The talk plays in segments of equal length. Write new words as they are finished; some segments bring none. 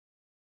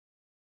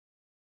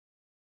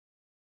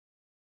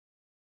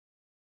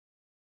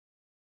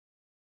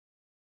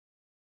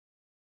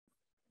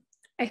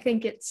I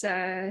think it's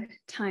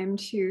time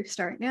to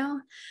start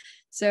now.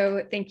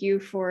 So thank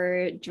you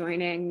for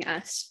joining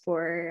us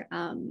for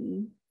a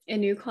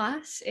new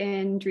class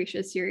in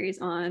Drisha's series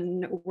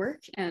on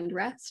work and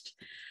rest.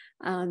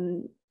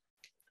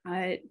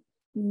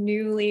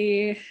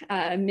 Newly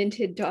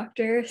minted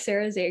Dr.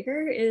 Sarah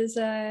Zager is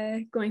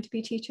going to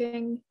be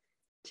teaching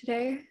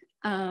today.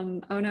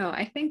 Oh no,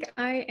 I think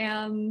I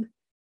am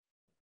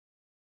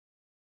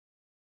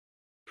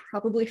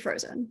probably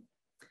frozen.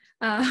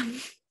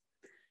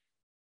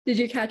 Did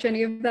you catch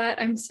any of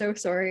that? I'm so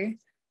sorry.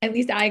 At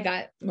least I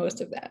got most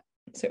of that.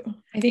 So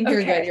I think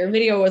you're good. Your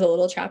video was a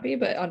little choppy,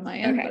 but on my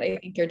end, but I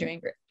think you're doing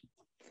great.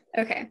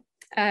 Okay.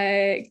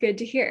 Good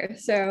to hear.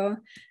 So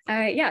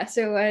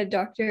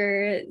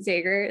Dr.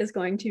 Zager is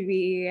going to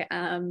be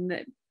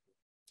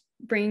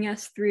bringing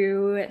us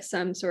through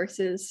some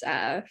sources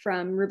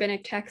from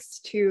rabbinic texts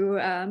to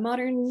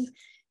modern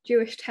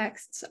Jewish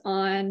texts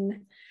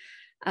on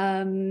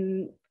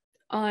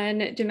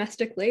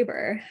domestic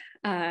labor.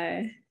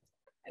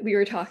 We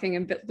were talking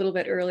a little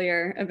bit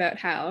earlier about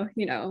how,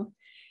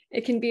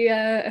 it can be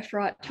a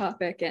fraught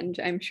topic, and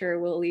I'm sure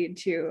will lead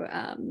to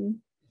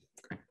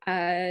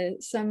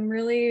some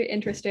really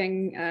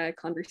interesting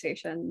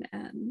conversation.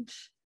 And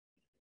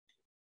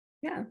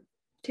yeah,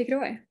 take it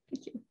away.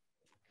 Thank you.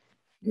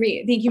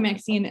 Great. Thank you,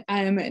 Maxine.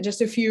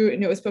 Just a few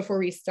notes before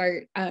we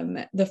start.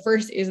 The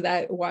first is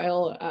that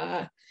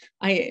while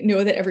I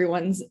know that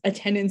everyone's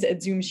attendance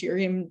at Zoom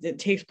Shiurim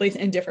takes place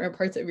in different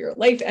parts of your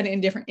life and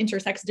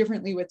intersects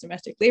differently with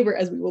domestic labor,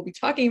 as we will be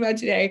talking about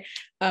today,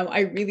 I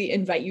really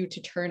invite you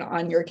to turn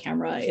on your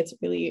camera. It's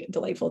really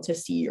delightful to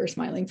see your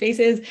smiling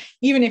faces,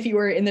 even if you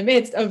are in the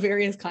midst of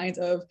various kinds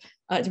of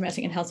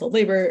domestic and household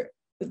labor.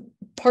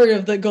 Part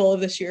of the goal of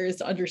this year is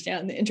to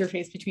understand the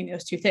interface between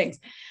those two things.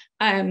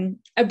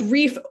 A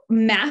brief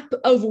map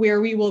of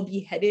where we will be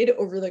headed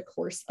over the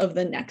course of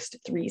the next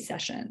 3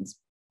 sessions.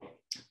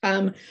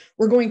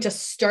 We're going to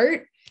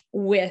start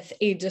with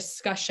a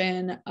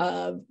discussion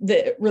of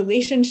the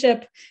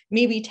relationship,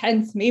 maybe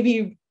tense,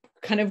 maybe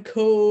kind of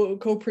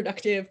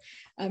co-productive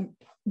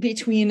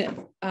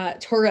between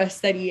Torah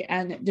study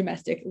and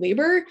domestic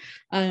labor,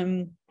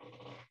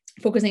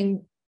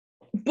 focusing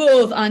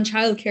both on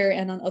childcare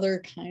and on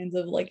other kinds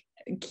of like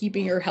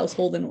keeping your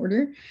household in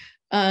order.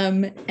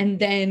 And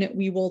then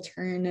we will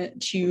turn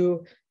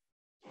to,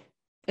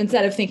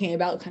 instead of thinking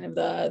about kind of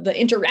the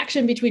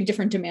interaction between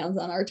different demands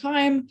on our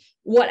time,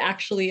 what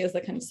actually is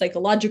the kind of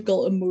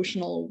psychological,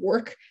 emotional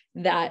work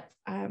that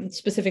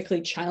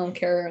specifically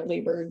childcare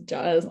labor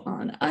does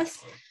on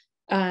us.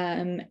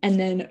 And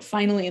then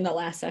finally, in the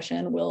last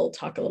session, we'll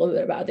talk a little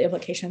bit about the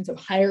implications of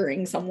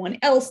hiring someone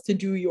else to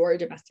do your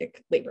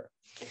domestic labor.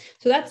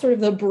 So that's sort of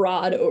the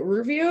broad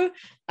overview.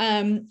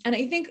 And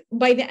I think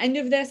by the end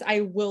of this,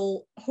 I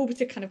will hope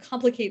to kind of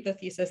complicate the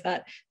thesis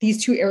that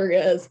these two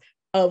areas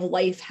of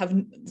life have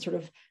sort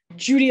of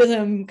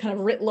Judaism kind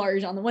of writ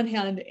large on the one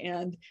hand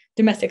and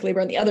domestic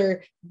labor on the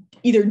other,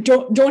 either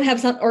don't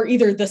have some, or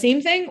either the same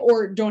thing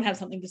or don't have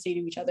something to say to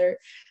each other.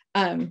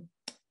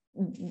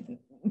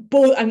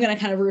 Both, I'm going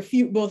to kind of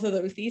refute both of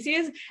those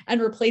theses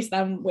and replace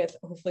them with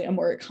hopefully a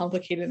more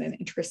complicated and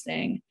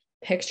interesting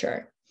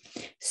picture.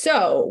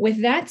 So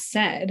with that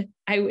said,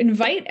 I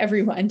invite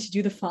everyone to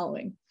do the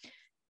following.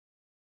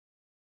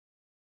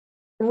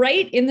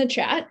 Write in the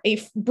chat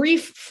a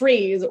brief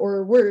phrase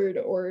or word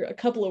or a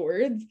couple of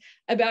words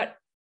about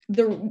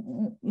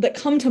that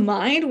come to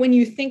mind when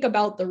you think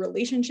about the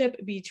relationship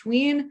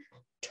between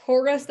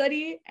Torah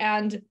study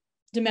and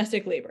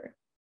domestic labor,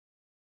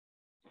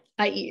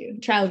 i.e.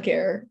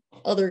 childcare,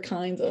 other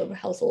kinds of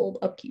household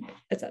upkeep,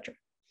 etc.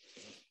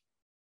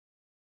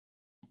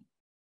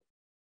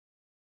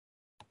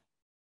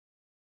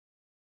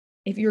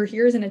 If you're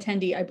here as an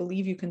attendee, I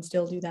believe you can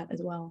still do that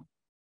as well.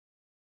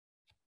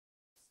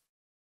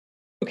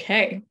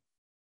 Okay.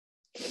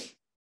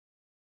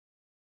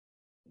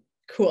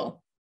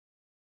 Cool.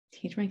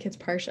 Teach my kids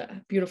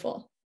Parsha.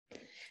 Beautiful.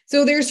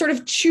 So there's sort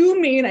of 2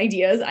 main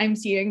ideas I'm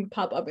seeing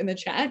pop up in the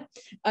chat,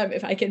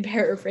 if I can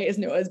paraphrase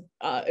Noah's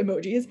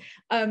emojis.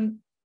 On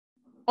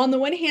the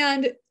one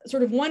hand,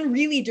 sort of one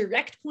really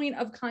direct point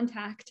of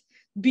contact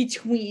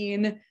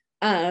between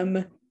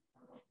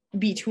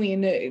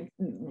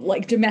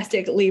like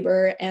domestic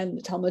labor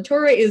and Talmud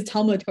Torah is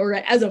Talmud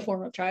Torah as a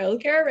form of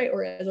childcare, right?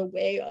 Or as a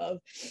way of,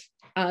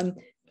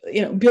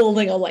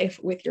 building a life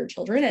with your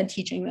children and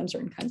teaching them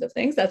certain kinds of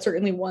things. That's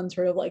certainly one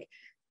sort of like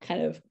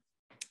kind of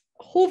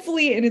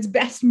hopefully in its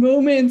best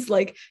moments,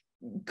 like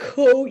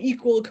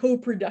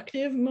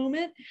co-productive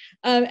moment.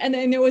 And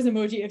then Noah's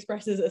emoji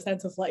expresses a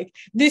sense of like,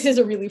 this is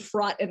a really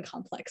fraught and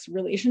complex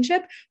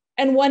relationship.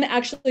 And one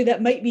actually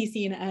that might be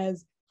seen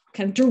as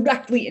kind of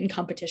directly in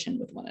competition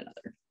with one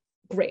another.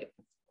 Great.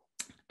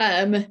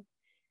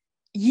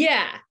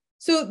 Yeah.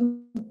 So,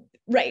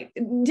 right.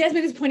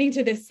 Desmond is pointing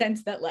to this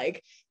sense that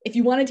like, if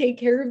you want to take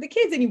care of the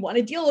kids and you want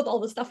to deal with all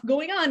the stuff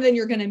going on, then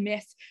you're going to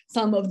miss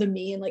some of the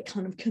main like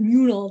kind of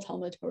communal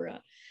Talmud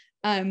Torah.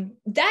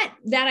 That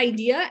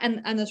idea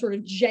and the sort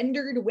of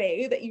gendered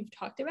way that you've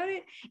talked about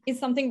it is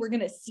something we're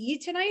going to see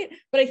tonight.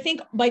 But I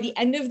think by the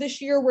end of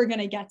this year, we're going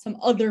to get some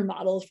other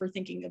models for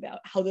thinking about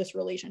how this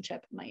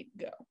relationship might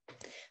go.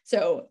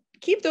 So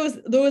keep those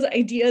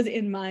ideas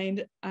in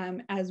mind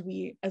as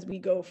we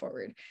go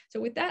forward. So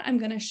with that, I'm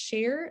going to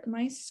share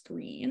my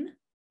screen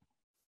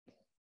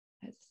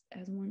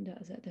as one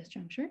does at this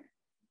juncture.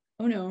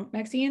 Oh no,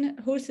 Maxine,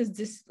 host has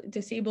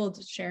disabled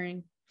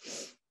sharing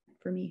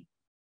for me.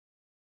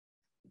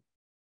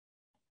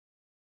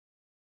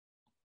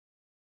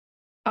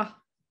 Ah,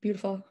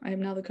 beautiful. I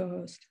am now the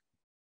co-host.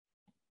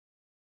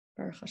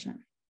 Baruch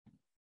Hashem.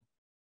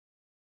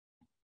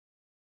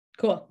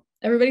 Cool.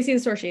 Everybody see the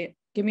source sheet.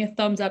 Give me a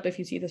thumbs up if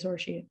you see the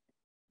source sheet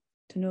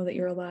to know that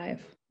you're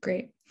alive.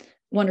 Great.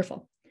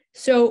 Wonderful.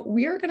 So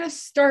we are going to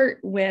start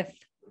with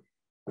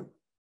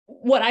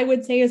what I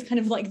would say is kind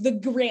of like the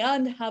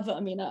grand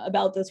havamina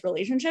about this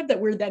relationship that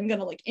we're then going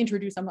to like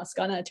introduce a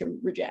maskana to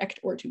reject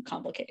or to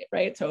complicate,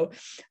 right? So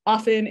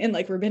often in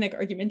like rabbinic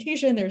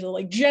argumentation, there's a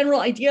like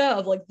general idea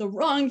of like the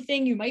wrong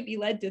thing you might be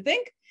led to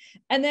think,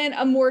 and then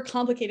a more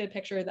complicated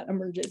picture that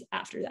emerges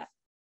after that.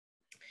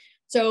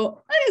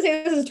 So I'm gonna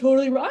say this is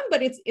totally wrong,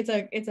 but it's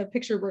a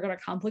picture we're gonna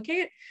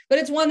complicate, but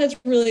it's one that's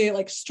really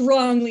like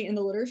strongly in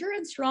the literature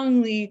and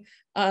strongly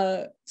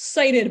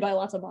cited by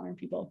lots of modern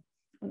people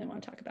when they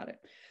want to talk about it.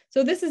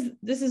 So this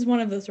is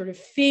one of the sort of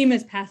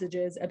famous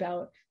passages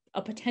about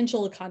a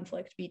potential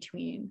conflict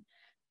between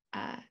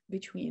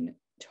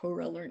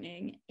Torah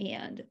learning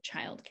and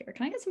childcare.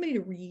 Can I get somebody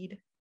to read?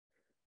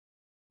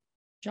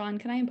 John,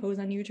 can I impose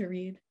on you to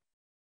read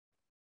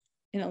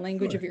in a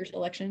language of your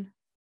selection?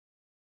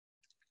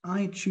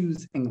 I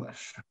choose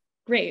English.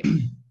 Great.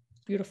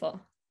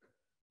 Beautiful.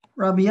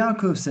 Rabbi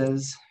Yaakov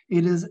says,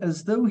 it is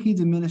as though he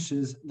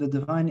diminishes the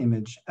divine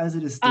image as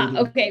it is stated.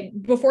 Okay,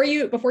 before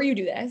you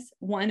do this,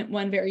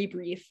 one very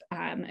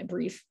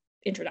brief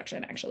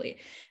introduction, actually.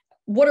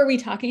 What are we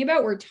talking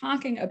about? We're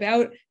talking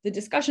about the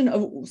discussion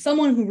of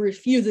someone who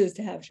refuses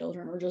to have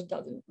children or just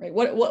doesn't, right?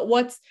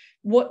 What's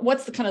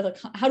the kind of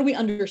the, how do we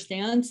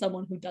understand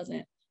someone who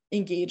doesn't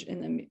engage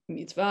in the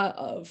mitzvah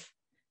of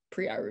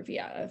priya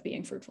revia, of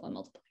being fruitful and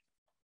multiply?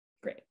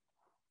 Great.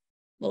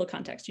 Little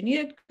context you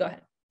needed. Go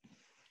ahead.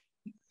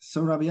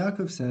 So Rabbi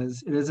Yaakov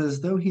says, it is as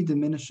though he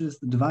diminishes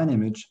the divine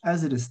image,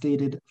 as it is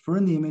stated, for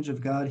in the image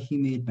of God he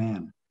made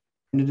man.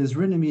 And it is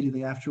written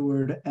immediately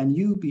afterward, and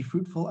you be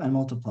fruitful and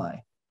multiply.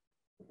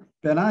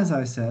 Ben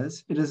Azai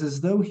says, it is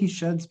as though he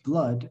sheds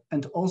blood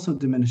and also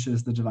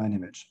diminishes the divine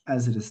image,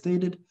 as it is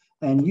stated,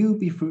 and you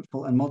be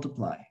fruitful and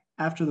multiply,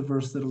 after the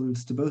verse that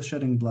alludes to both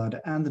shedding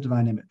blood and the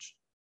divine image.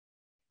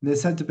 They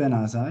said to Ben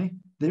Azai,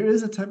 there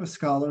is a type of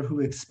scholar who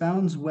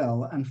expounds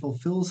well and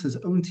fulfills his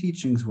own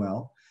teachings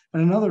well,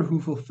 and another who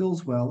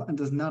fulfills well and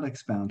does not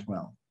expound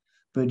well.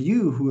 But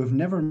you, who have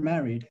never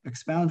married,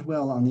 expound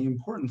well on the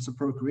importance of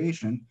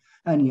procreation,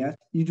 and yet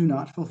you do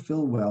not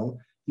fulfill well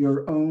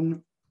your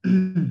own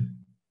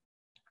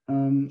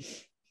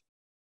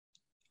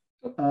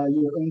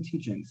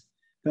teachings.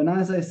 Ben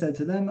Azai said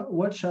to them,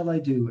 what shall I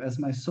do, as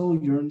my soul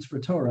yearns for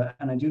Torah,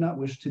 and I do not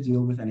wish to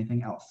deal with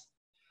anything else?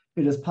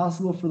 It is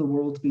possible for the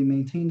world to be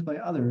maintained by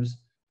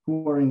others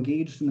who are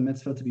engaged in the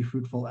mitzvah to be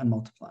fruitful and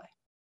multiply.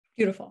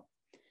 Beautiful.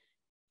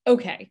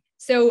 Okay,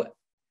 so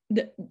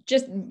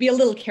just be a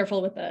little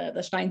careful with the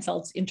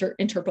Steinsaltz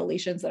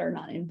interpolations that are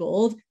not in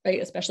bold,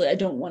 right? Especially, I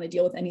don't want to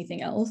deal with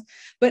anything else.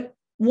 But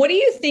what do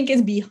you think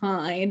is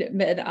behind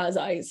Ben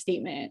Azai's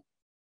statement,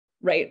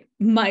 right?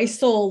 My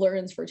soul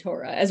learns for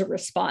Torah, as a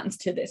response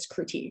to this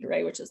critique,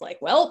 right? Which is like,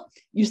 well,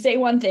 you say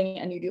one thing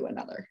and you do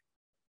another.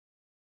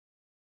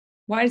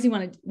 Why does he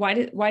want to?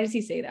 Why does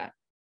he say that?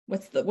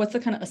 What's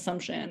the kind of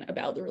assumption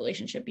about the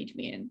relationship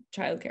between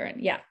childcare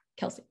and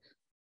Kelsey?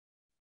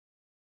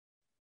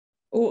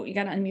 Oh, you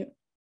got to unmute.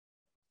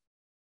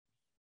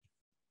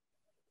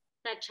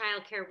 That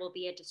childcare will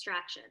be a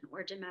distraction,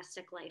 or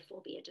domestic life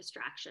will be a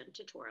distraction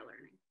to Torah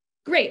learning.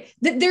 Great.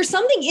 There's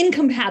something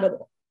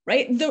incompatible,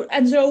 right?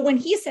 And so when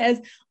he says,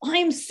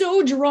 I'm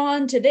so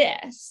drawn to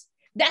this,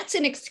 that's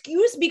an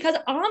excuse, because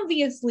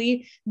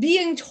obviously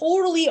being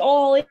totally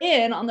all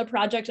in on the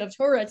project of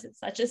Torah to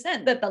such a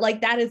sense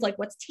that is like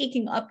what's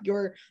taking up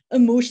your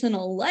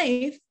emotional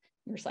life,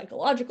 your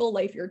psychological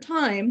life, your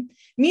time,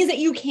 means that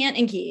you can't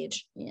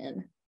engage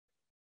in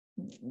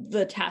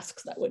the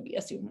tasks that would be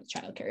assumed with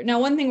childcare.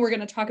 Now, one thing we're going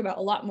to talk about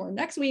a lot more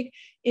next week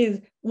is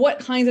what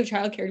kinds of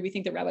childcare do we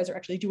think that rabbis are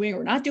actually doing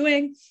or not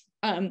doing.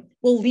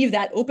 We'll leave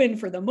that open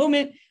for the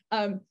moment.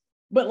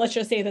 But let's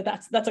just say that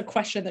that's a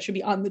question that should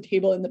be on the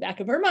table in the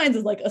back of our minds,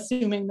 is like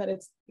assuming that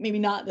it's maybe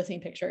not the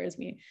same picture as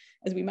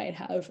we might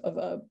have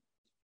of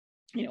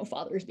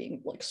fathers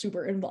being like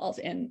super involved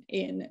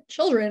in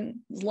children's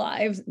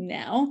lives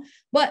now.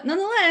 But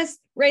nonetheless,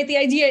 right, the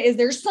idea is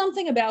there's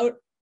something about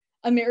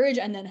a marriage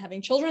and then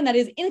having children that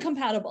is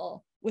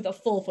incompatible with a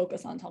full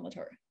focus on Talmud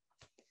Torah.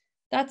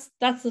 That's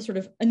the sort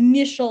of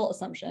initial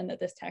assumption that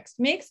this text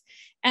makes.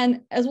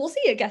 And as we'll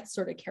see, it gets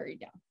sort of carried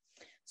down.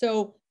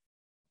 So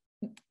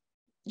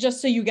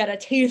just so you get a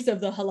taste of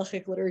the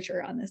halachic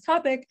literature on this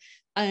topic,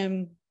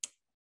 the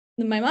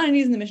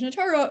Maimonides in the Mishnah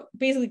Torah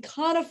basically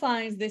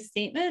codifies this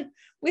statement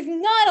with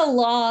not a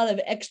lot of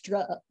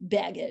extra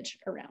baggage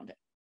around it.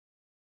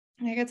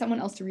 Can I get someone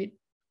else to read?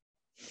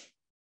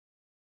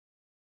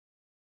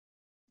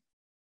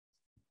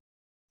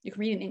 You can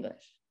read in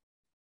English.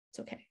 It's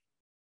okay.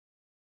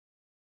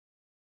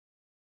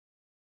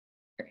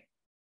 All right.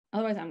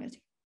 Otherwise, I'm going to.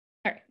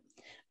 All right.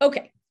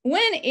 Okay.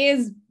 When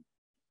is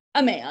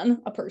a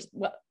man, a person?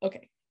 Well,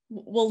 okay.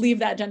 We'll leave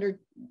that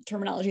gender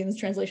terminology in this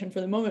translation for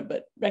the moment,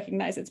 but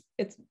recognize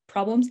its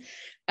problems.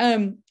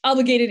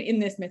 Obligated in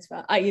this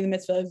mitzvah, i.e. the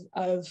mitzvah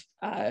of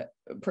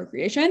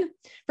procreation,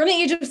 from the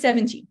age of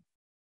 17.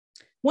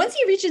 Once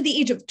he reaches the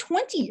age of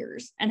 20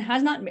 years and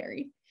has not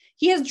married,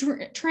 he has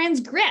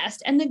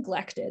transgressed and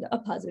neglected a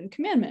positive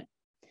commandment.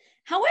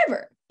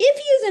 However, if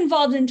he is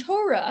involved in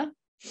Torah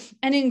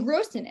and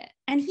engrossed in it,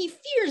 and he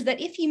fears that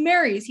if he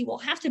marries, he will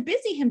have to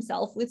busy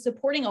himself with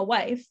supporting a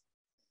wife.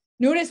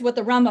 Notice what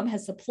the Rambam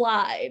has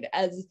supplied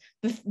as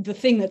the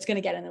thing that's going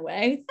to get in the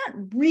way. It's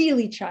not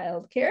really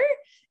childcare.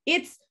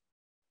 It's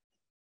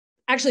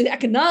actually the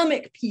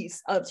economic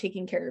piece of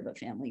taking care of a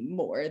family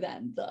more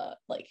than the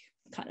like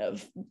kind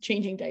of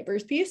changing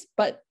diapers piece,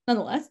 but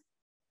nonetheless,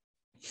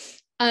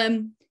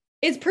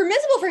 it's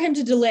permissible for him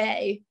to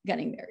delay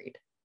getting married.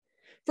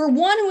 For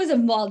one who is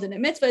involved in a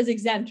mitzvah is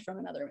exempt from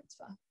another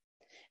mitzvah.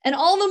 And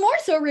all the more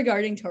so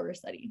regarding Torah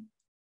study.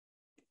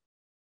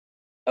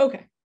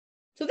 Okay,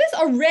 so this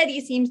already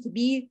seems to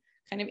be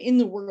kind of in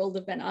the world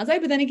of Ben Azai,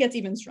 but then it gets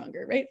even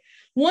stronger, right?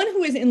 One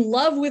who is in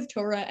love with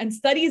Torah and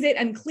studies it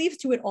and cleaves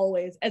to it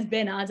always, as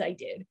Ben Azai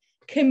did,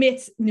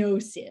 commits no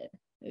sin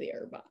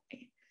thereby.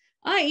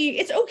 I.e.,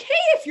 it's okay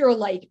if you're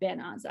like Ben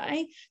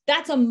Azai.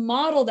 That's a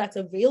model that's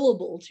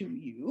available to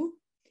you,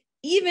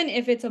 even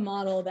if it's a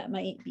model that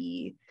might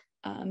be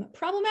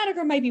problematic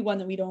or might be one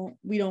that we don't,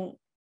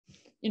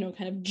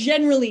 kind of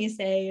generally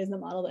say is the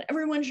model that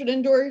everyone should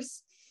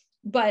endorse.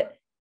 But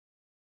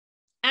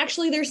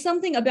actually, there's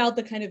something about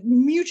the kind of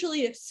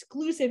mutually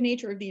exclusive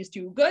nature of these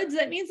two goods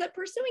that means that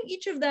pursuing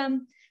each of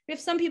them,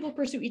 if some people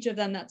pursue each of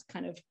them, that's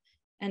kind of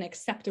an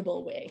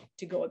acceptable way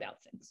to go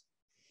about things.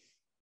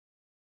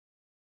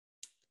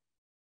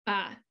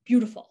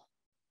 Beautiful.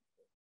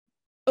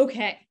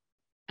 Okay.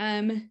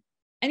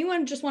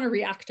 Anyone just want to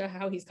react to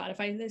how he's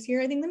codifying this here?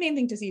 I think the main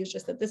thing to see is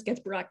just that this gets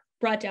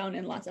brought down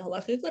in lots of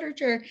halachic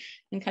literature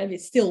and kind of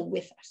is still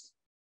with us.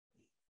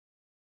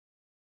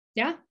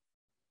 Yeah?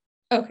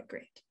 Okay,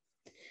 great.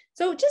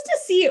 So just to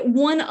see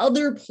one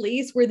other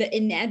place where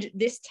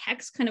this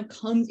text kind of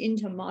comes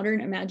into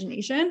modern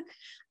imagination,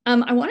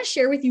 I want to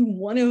share with you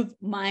one of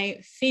my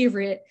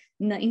favorite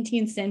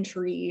 19th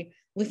century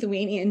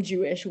Lithuanian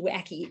Jewish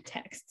wacky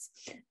texts,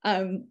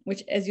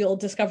 which, as you'll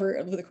discover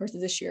over the course of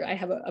this year, I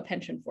have a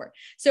penchant for.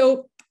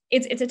 So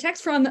it's a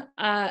text from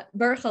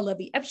Baruch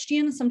Halevi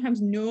Epstein,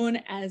 sometimes known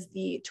as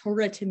the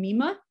Torah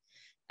Tamima.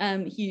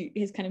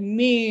 His kind of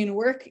main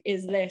work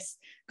is this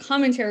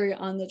commentary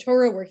on the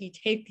Torah, where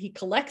he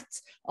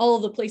collects all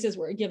of the places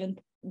where a given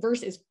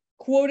verse is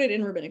quoted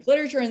in rabbinic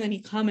literature, and then he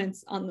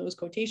comments on those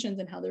quotations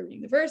and how they're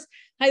reading the verse.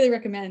 Highly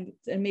recommend.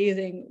 It's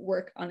amazing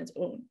work on its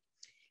own.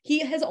 He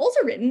has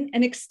also written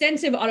an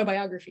extensive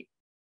autobiography.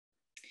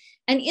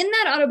 And in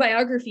that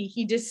autobiography,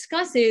 he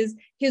discusses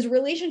his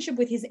relationship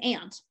with his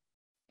aunt,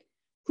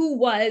 who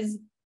was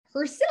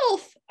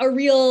herself a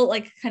real,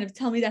 like, kind of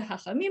Talmidei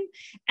Chachamim,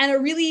 and a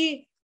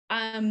really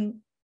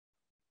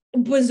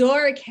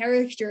bizarre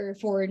character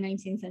for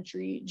 19th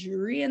century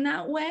Jewry in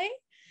that way.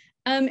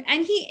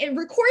 And he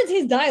records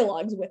his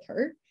dialogues with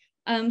her,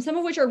 some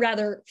of which are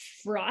rather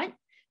fraught.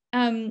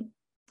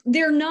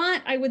 They're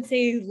not, I would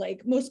say,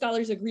 like most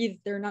scholars agree that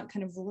they're not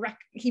kind of,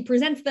 he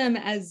presents them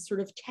as sort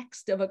of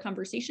text of a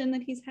conversation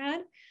that he's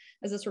had,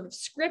 as a sort of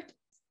script.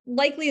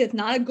 Likely it's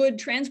not a good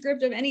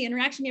transcript of any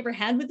interaction he ever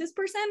had with this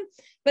person,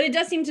 but it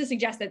does seem to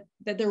suggest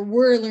that there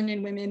were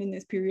learned women in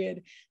this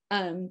period,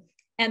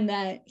 and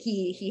that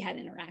he had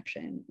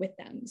interaction with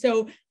them.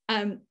 So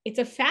it's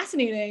a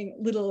fascinating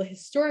little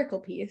historical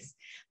piece.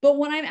 But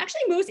what I'm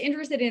actually most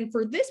interested in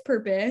for this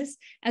purpose,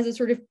 as a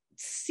sort of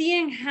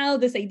seeing how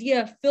this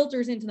idea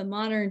filters into the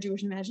modern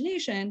Jewish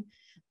imagination,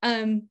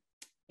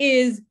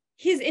 is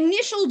his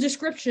initial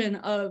description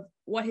of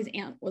what his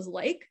aunt was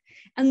like,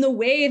 and the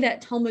way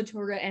that Talmud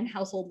Torah and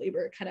household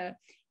labor kind of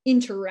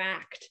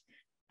interact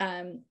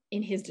in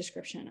his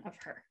description of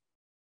her.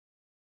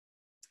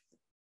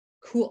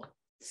 Cool.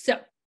 So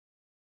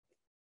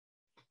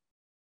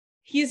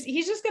he's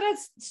just gonna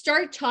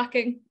start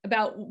talking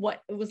about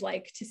what it was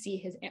like to see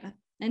his aunt.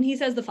 And he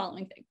says the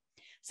following thing: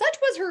 such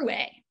was her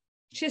way.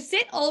 She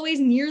sit always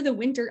near the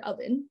winter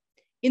oven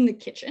in the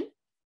kitchen,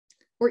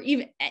 or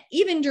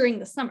even during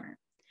the summer,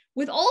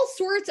 with all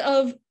sorts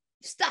of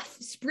stuff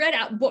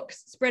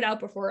books spread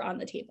out before her on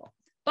the table.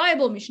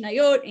 Bible,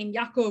 Mishnayot, and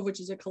Yaakov, which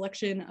is a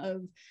collection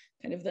of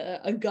kind of the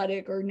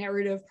agadic or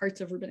narrative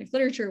parts of rabbinic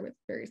literature with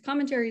various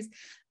commentaries,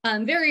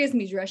 various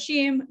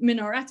midrashim,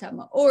 Minorat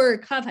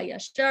HaMaor, Kav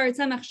HaYashar,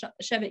 Tzemach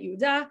Shevet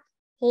Yehuda,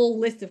 whole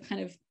list of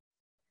kind of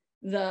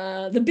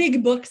the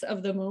big books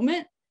of the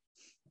moment,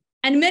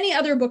 and many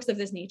other books of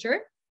this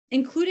nature,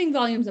 including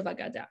volumes of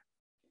Agadah.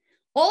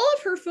 All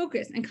of her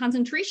focus and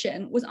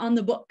concentration was on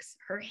the books.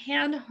 Her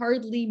hand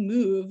hardly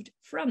moved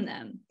from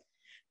them.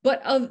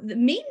 But of the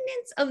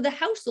maintenance of the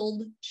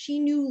household, she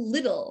knew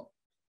little,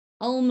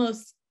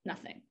 almost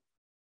nothing.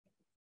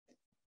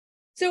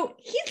 So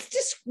he's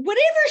just,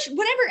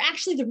 whatever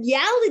actually the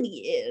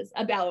reality is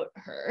about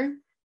her,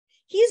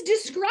 he's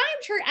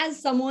described her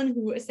as someone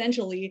who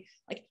essentially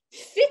like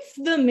fits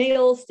the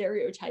male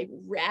stereotype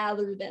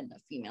rather than the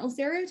female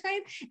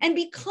stereotype. And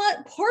because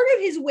part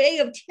of his way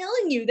of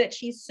telling you that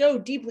she's so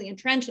deeply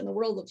entrenched in the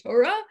world of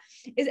Torah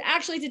is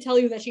actually to tell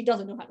you that she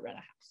doesn't know how to run a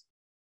house.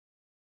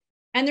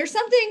 And there's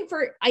something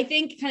for, I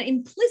think, kind of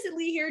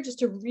implicitly here, just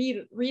to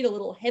read a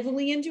little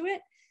heavily into it,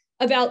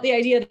 about the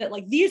idea that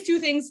like these two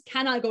things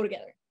cannot go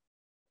together.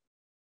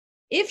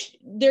 If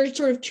there's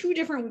sort of two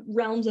different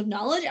realms of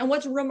knowledge, and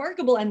what's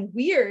remarkable and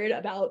weird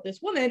about this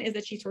woman is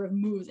that she sort of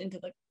moves into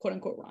the quote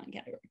unquote wrong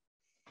category,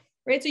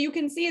 right? So you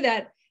can see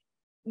that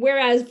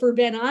whereas for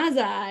Ben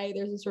Azai,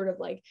 there's a sort of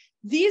like,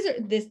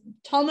 this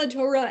Talmud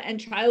Torah and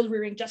child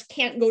rearing just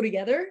can't go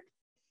together.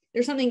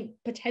 There's something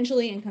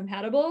potentially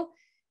incompatible.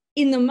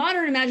 In the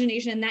modern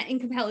imagination, that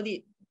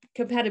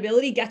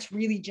incompatibility gets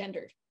really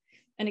gendered,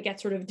 and it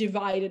gets sort of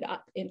divided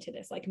up into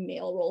this like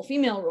male role,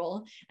 female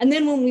role. And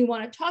then when we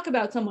want to talk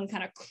about someone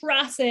kind of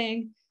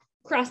crossing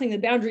the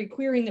boundary,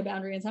 queering the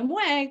boundary in some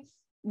way,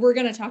 we're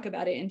going to talk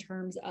about it in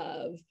terms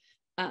of,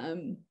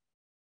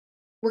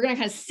 we're going to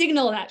kind of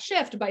signal that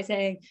shift by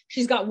saying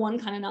she's got one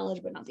kind of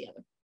knowledge, but not the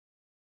other.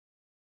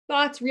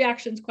 Thoughts,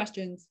 reactions,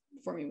 questions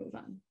before we move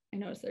on? I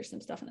notice there's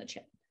some stuff in the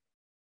chat.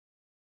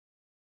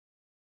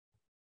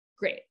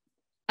 Great.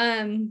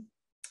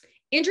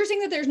 Interesting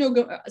that there's no,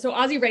 so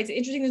Ozzy writes,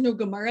 interesting there's no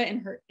Gemara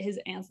in his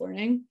Ants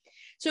Learning.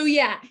 So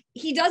yeah,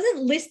 he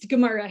doesn't list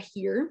Gemara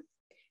here.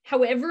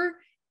 However,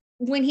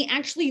 when he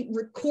actually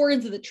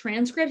records the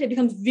transcript, it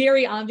becomes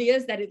very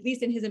obvious that at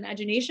least in his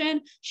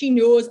imagination, she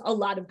knows a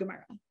lot of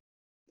Gemara.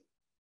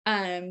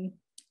 And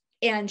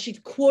she's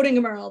quoting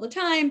Gemara all the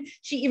time.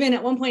 She even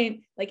at one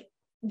point, like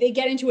they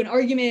get into an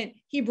argument,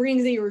 he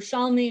brings the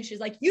Yerushalmi, and she's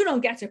like, you don't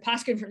get to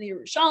paskin from the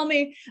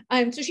Yerushalmi.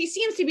 So she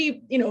seems to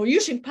be,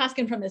 you should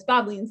paskin from this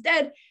Babli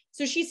instead.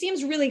 So she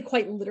seems really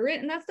quite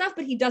literate in that stuff,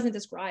 but he doesn't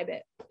describe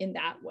it in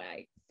that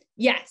way.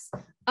 Yes.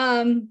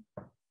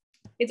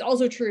 It's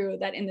also true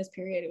that in this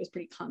period, it was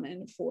pretty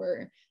common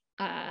for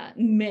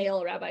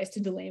male rabbis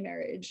to delay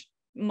marriage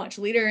much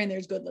later. And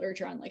there's good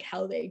literature on like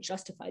how they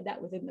justified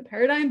that within the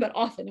paradigm, but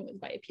often it was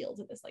by appeal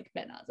to this like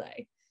Ben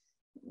Azai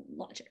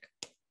logic.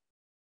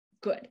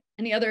 Good.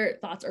 Any other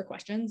thoughts or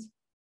questions?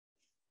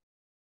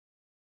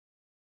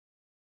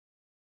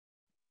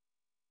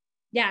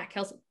 Yeah,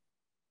 Kelsey.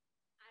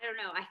 I don't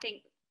know. I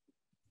think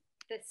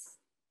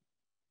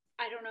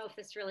I don't know if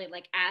this really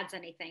like adds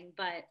anything,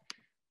 but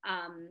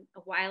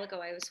a while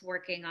ago I was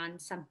working on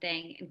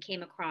something and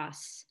came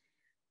across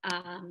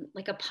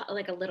like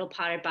a little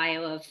potted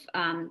bio of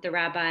the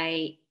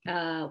rabbi,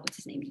 what's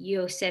his name?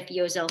 Yosef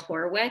Yozel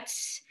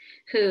Horowitz,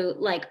 who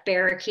like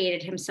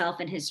barricaded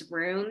himself in his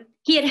room.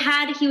 He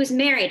was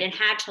married and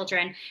had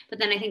children, but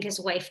then I think his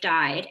wife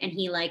died, and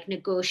he like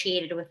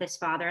negotiated with his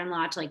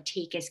father-in-law to like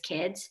take his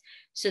kids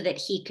so that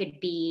he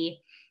could be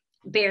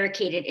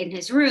barricaded in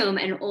his room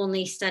and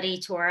only study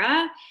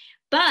Torah.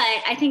 But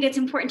I think it's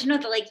important to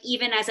note that like,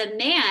 even as a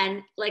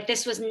man, like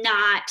this was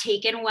not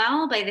taken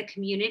well by the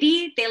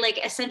community. They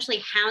like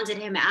essentially hounded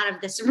him out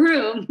of this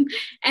room,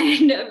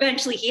 and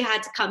eventually he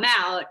had to come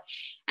out.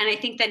 And I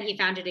think then he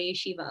founded a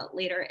yeshiva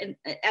later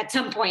at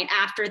some point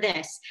after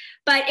this.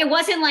 But it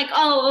wasn't like,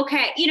 oh,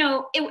 okay.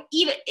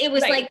 It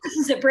was right. Like, this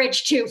is a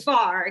bridge too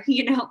far,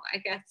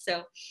 I guess.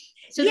 So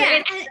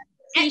yeah.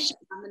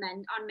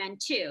 On men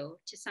too,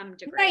 to some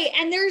degree, right?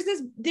 And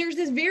there's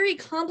this very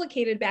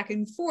complicated back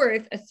and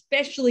forth,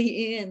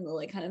 especially in the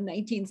like kind of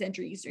 19th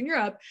century Eastern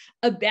Europe,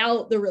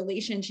 about the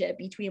relationship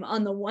between,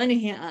 on the one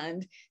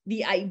hand,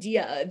 the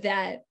idea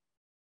that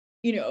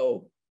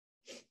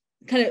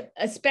kind of,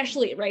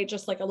 especially right,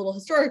 just like a little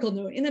historical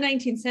note, in the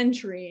 19th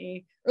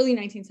century, early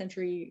 19th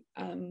century,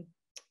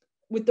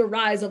 with the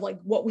rise of like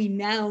what we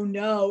now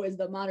know as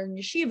the modern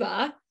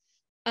yeshiva,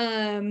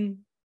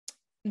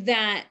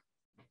 that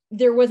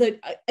there was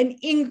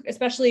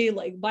especially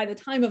like by the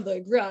time of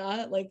the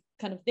Gra, like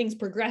kind of things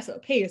progress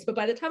at pace, but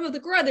by the time of the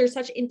Gra, there's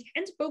such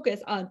intense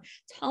focus on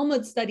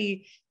Talmud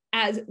study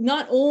as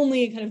not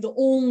only kind of the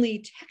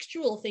only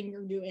textual thing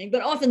you're doing,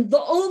 but often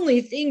the only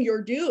thing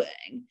you're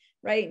doing,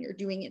 right? And you're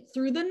doing it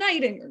through the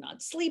night, and you're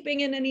not sleeping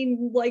in any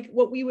like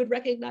what we would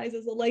recognize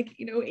as a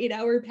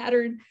 8-hour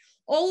pattern.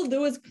 All of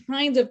those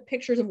kinds of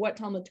pictures of what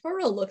Talmud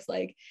Torah looks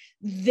like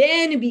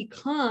then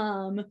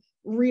become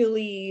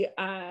really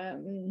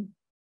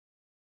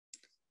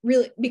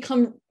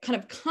become kind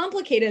of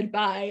complicated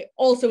by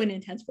also an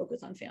intense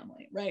focus on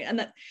family, right?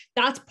 And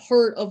that's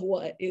part of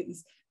what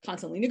is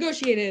constantly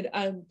negotiated.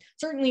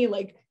 Certainly,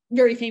 like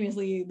very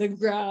famously, the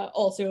Gra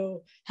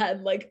also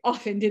had like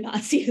often did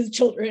not see his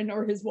children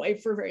or his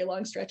wife for very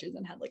long stretches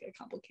and had like a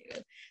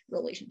complicated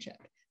relationship.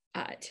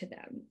 to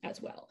them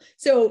as well.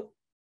 So,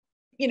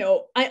 you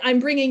know, I'm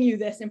bringing you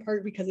this in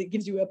part because it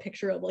gives you a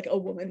picture of like a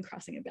woman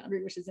crossing a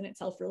boundary, which is in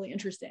itself really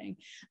interesting.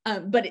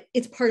 But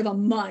it's part of a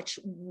much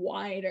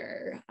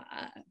wider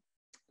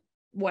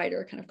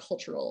kind of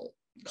cultural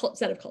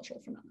set of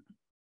cultural phenomena.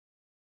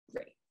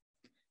 Great.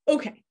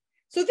 Okay.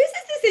 So this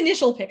is this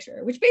initial picture,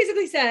 which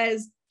basically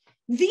says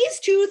these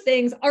two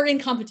things are in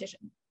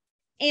competition.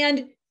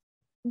 And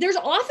there's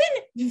often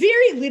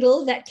very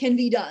little that can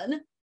be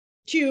done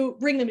to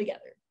bring them together.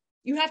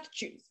 You have to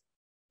choose.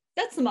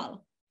 That's the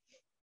model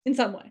in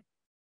some way.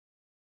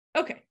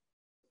 Okay.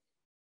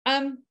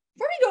 Before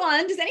we go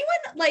on, does anyone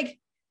like,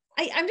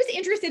 I'm just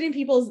interested in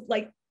people's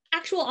like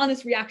actual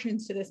honest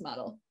reactions to this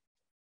model.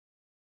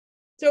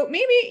 So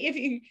maybe if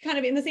you kind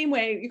of in the same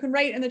way, you can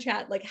write in the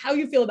chat like how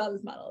you feel about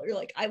this model. You're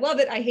like, I love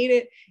it, I hate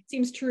it, it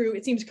seems true,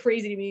 it seems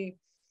crazy to me.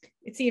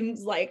 It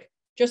seems like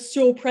just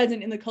so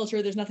present in the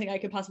culture, there's nothing I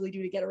could possibly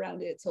do to get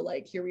around it. So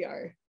like, here we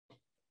are.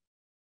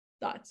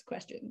 Thoughts,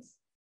 questions.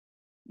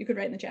 You could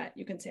write in the chat,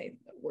 you can say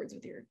words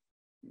with your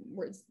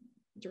words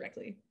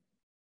directly.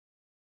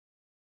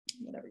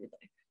 Whatever you'd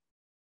like.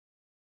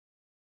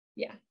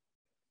 Yeah.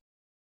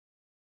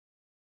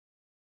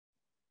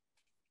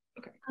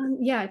 Okay.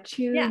 Yeah,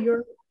 to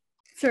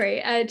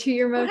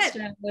your most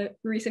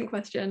recent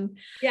question.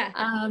 Yeah.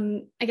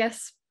 I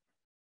guess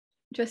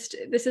just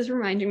this is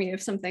reminding me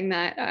of something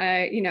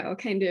that you know,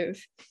 kind of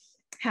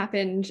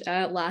happened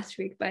last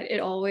week, but it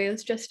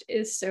always just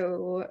is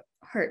so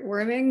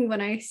heartwarming when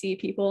I see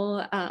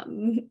people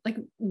like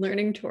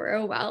learning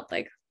Torah while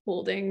like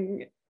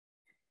holding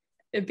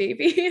a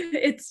baby.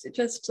 It's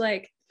just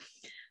like,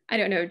 I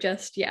don't know,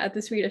 just yeah,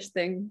 the sweetest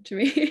thing to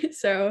me.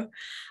 So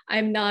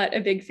I'm not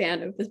a big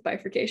fan of this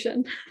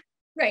bifurcation.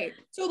 Right.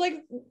 So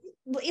like,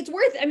 it's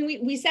worth, I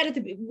mean, we said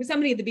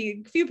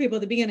few people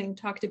at the beginning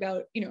talked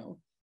about, you know,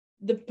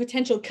 the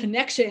potential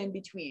connection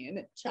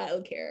between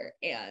childcare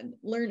and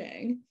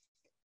learning.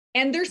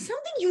 And there's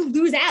something you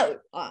lose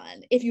out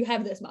on if you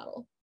have this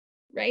model,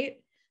 right?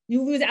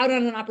 You lose out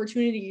on an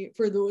opportunity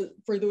for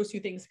those two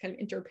things to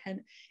kind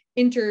of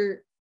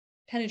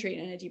interpenetrate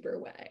in a deeper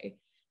way.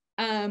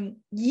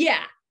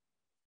 Yeah.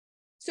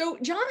 So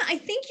John, I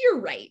think you're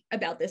right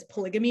about this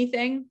polygamy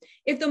thing.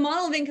 If the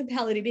model of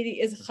incompatibility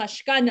is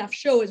chashka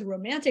nafsho, is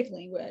romantic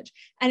language,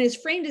 and is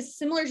framed as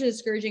similar to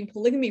discouraging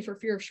polygamy for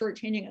fear of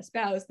shortchanging a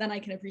spouse, then I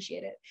can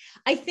appreciate it.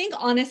 I think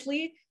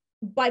honestly,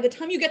 by the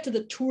time you get to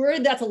the Torah,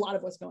 that's a lot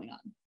of what's going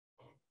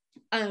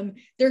on.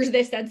 There's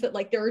this sense that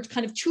like there are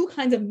kind of two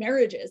kinds of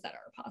marriages that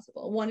are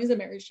possible. One is a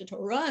marriage to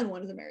Torah, and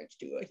one is a marriage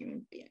to a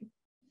human being.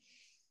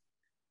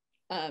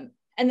 And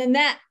then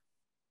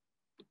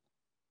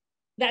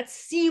that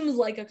seems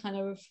like a kind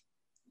of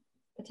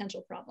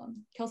potential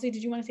problem. Kelsey,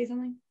 did you want to say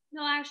something?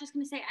 No, I was just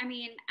going to say, I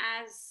mean,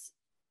 as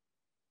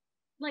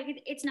like,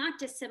 it's not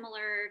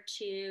dissimilar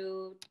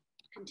to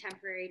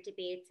contemporary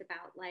debates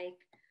about like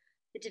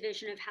the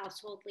division of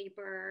household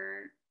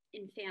labor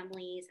in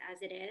families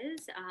as it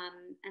is.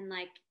 And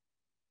like,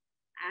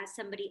 as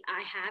somebody,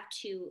 I have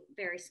two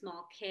very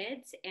small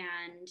kids,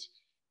 and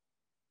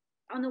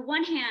on the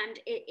one hand,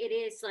 it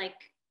is like,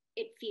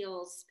 it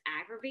feels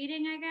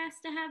aggravating, I guess,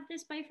 to have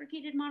this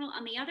bifurcated model.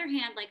 On the other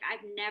hand, like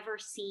I've never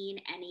seen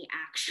any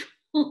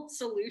actual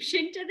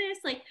solution to this.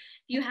 Like if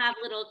you have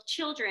little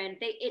children,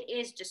 it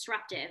is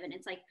disruptive, and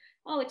it's like,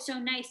 oh, it's so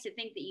nice to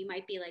think that you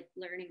might be like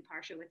learning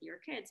Parsha with your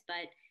kids,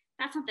 but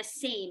that's not the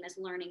same as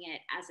learning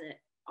it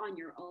on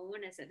your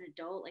own as an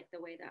adult, like the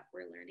way that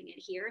we're learning it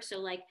here. So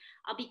like,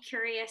 I'll be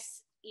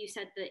curious, you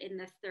said that in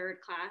the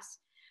third class,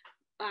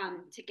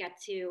 to get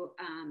to,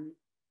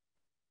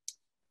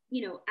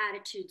 you know,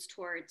 attitudes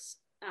towards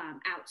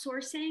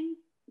outsourcing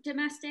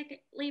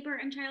domestic labor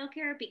and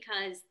childcare,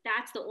 because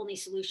that's the only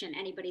solution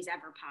anybody's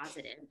ever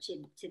posited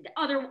to the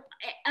other,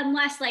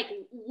 unless like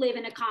live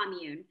in a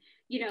commune,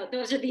 you know,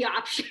 those are the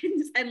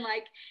options. And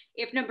like,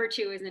 if number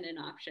two isn't an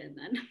option,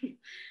 then,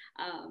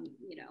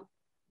 you know,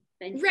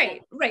 then.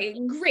 Right,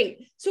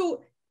 great.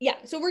 So yeah,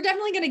 so we're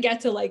definitely going to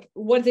get to like,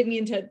 what does it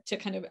mean to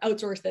kind of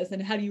outsource this,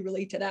 and how do you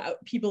relate to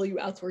that people you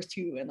outsource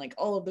to, and like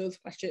all of those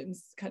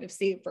questions kind of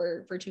save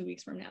for 2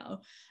 weeks from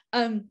now.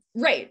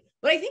 Right,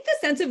 but I think the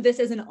sense of this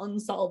as an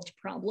unsolved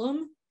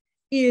problem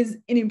is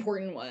an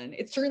important one.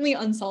 It's certainly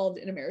unsolved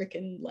in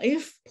American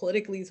life,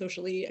 politically,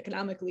 socially,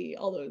 economically,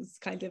 all those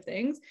kinds of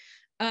things.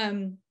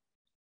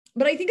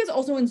 But I think it's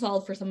also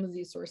unsolved for some of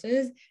these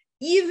sources,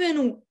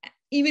 even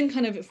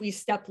kind of if we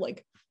step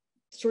like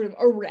sort of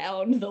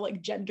around the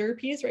like gender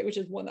piece, right, which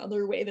is one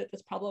other way that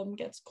this problem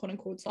gets quote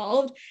unquote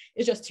solved,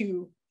 is just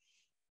to,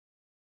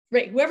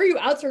 right, whoever you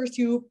outsource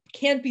to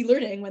can't be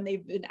learning when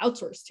they've been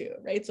outsourced to,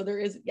 right? So there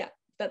is, yeah,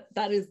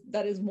 that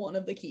is one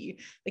of the key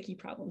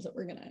problems that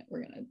we're gonna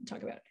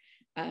talk about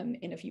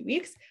in a few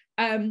weeks.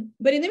 But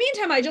in the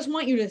meantime, I just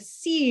want you to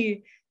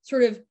see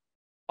sort of,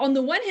 on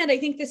the one hand, I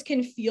think this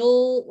can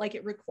feel like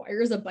it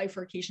requires a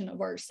bifurcation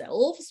of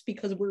ourselves,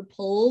 because we're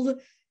pulled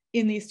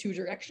in these two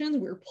directions.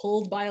 We're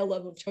pulled by a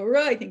love of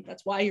Torah. I think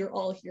that's why you're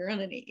all here on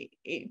an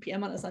 8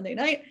 p.m. on a Sunday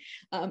night,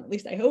 at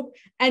least I hope.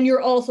 And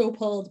you're also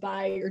pulled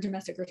by your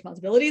domestic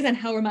responsibilities. And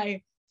how am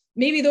I,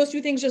 maybe those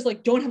two things just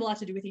like don't have a lot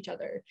to do with each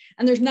other.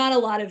 And there's not a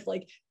lot of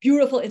like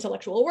beautiful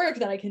intellectual work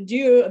that I can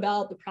do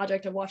about the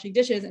project of washing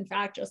dishes. In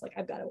fact, just like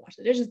I've got to wash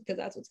the dishes because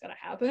that's what's going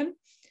to happen.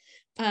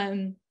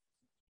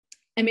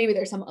 And maybe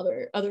there's some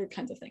other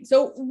kinds of things.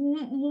 So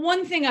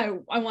one thing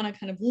I want to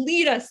kind of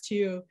lead us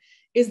to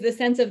is the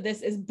sense of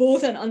this as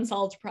both an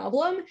unsolved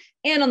problem,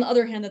 and on the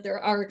other hand, that there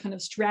are kind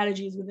of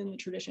strategies within the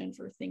tradition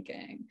for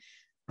thinking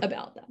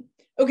about them.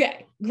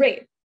 Okay,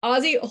 great.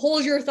 Ozzy,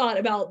 hold your thought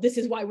about this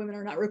is why women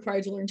are not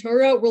required to learn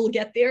Torah. We'll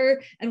get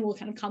there and we'll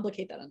kind of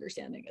complicate that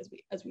understanding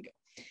as we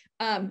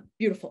go.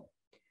 Beautiful.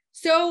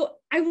 So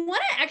I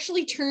want to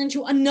actually turn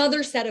to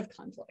another set of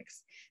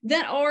conflicts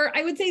that are,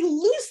 I would say,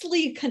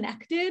 loosely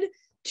connected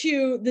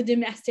to the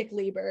domestic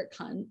labor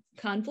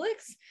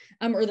conflicts,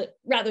 or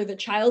the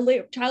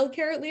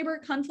childcare labor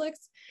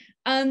conflicts.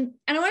 And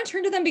I want to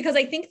turn to them because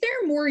I think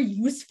they're more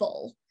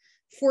useful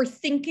for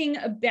thinking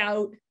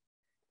about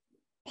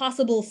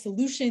possible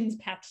solutions,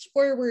 paths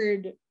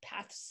forward,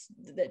 paths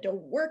that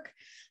don't work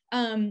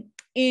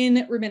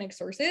in rabbinic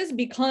sources,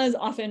 because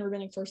often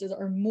rabbinic sources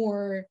are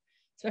more,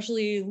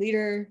 especially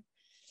later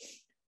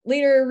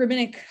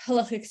rabbinic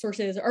halachic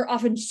sources are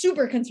often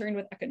super concerned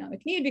with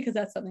economic need, because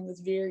that's something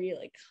that's very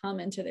like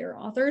common to their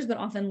authors, but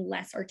often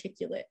less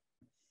articulate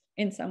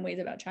in some ways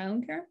about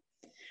childcare.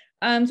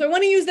 So I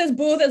want to use this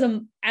both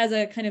as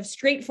a kind of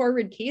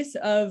straightforward case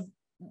of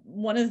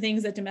one of the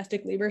things that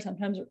domestic labor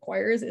sometimes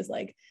requires is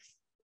like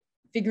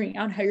figuring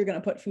out how you're going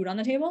to put food on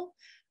the table,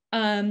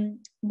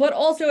 but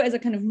also as a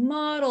kind of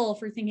model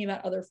for thinking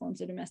about other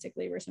forms of domestic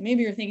labor. So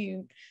maybe you're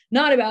thinking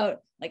not about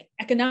like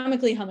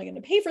economically, how am I going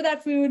to pay for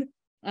that food?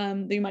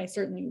 They might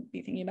certainly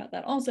be thinking about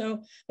that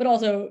also, but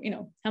also,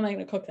 how am I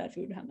going to cook that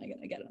food? How am I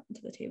going to get it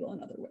onto the table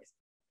in other ways?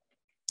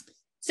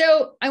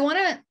 So I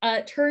want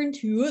to turn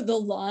to the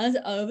laws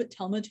of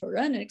Talmud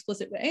Torah in an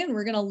explicit way, and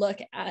we're going to look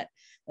at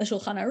the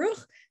Shulchan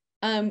Aruch.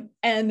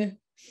 And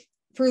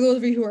for those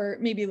of you who are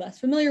maybe less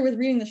familiar with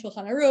reading the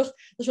Shulchan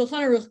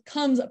Aruch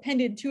comes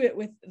appended to it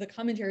with the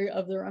commentary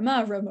of the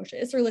Ramah of Rav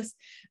Moshe Isserlis,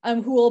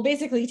 who will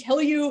basically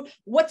tell you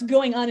what's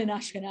going on in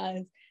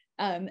Ashkenaz,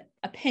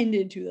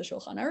 appended to the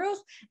Shulchan Aruch.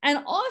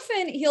 And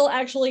often he'll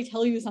actually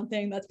tell you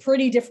something that's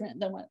pretty different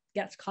than what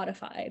gets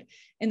codified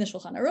in the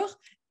Shulchan Aruch.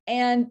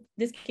 And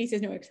this case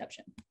is no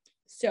exception.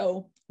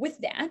 So with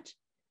that,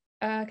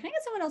 can I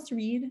get someone else to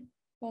read? You've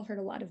all heard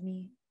a lot of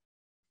me.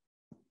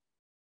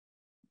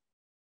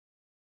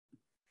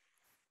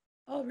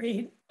 I'll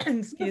read.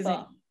 Excuse me.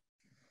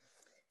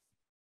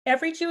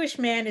 Every Jewish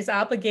man is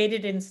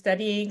obligated in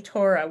studying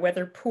Torah,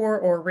 whether poor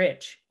or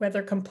rich,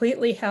 whether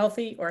completely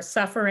healthy or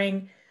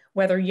suffering,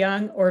 whether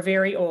young or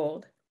very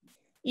old.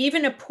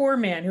 Even a poor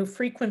man who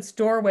frequents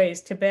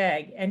doorways to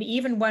beg, and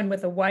even one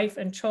with a wife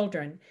and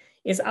children,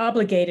 is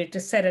obligated to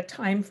set a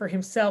time for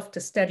himself to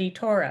study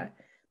Torah,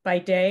 by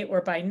day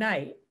or by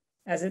night,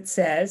 as it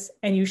says,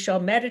 and you shall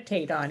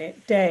meditate on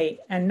it day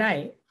and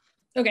night.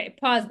 Okay,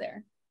 pause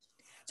there.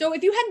 So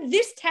if you had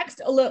this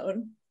text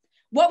alone,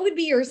 what would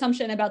be your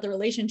assumption about the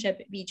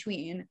relationship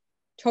between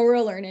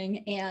Torah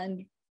learning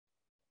and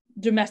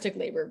domestic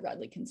labor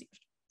broadly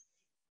conceived?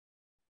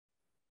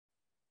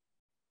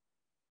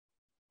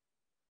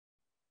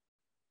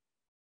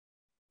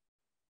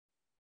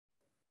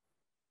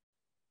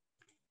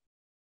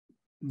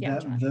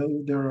 That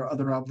though there are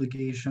other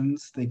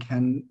obligations,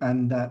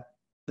 and that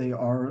they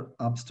are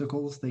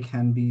obstacles, they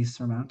can be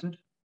surmounted?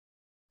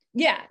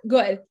 Yeah,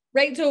 good.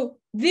 Right. So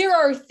there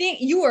are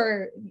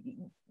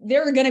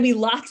going to be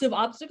lots of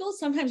obstacles.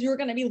 Sometimes you're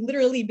going to be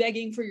literally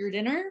begging for your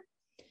dinner,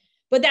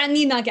 but that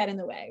need not get in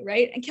the way.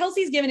 Right. And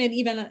Kelsey's given it,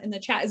 even in the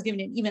chat, is given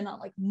it even a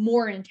like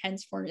more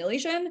intense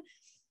formulation.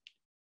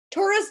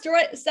 Torah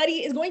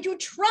study is going to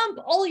trump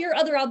all your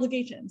other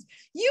obligations.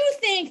 You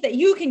think that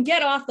you can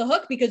get off the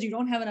hook because you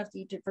don't have enough to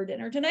eat for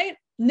dinner tonight?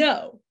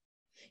 No.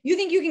 You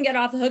think you can get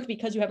off the hook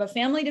because you have a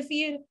family to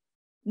feed?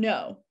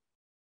 No.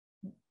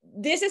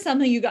 This is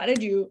something you got to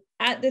do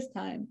at this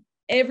time,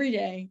 every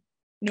day,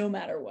 no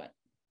matter what.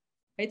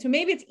 Right? So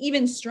maybe it's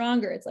even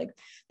stronger. It's like,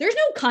 there's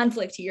no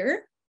conflict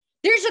here.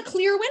 There's a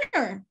clear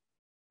winner.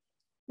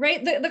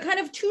 Right? The kind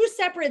of two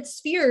separate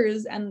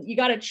spheres and you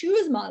got to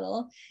choose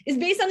model is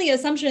based on the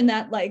assumption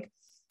that like,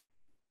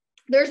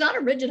 there's not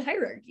a rigid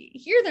hierarchy.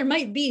 Here, there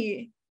might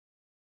be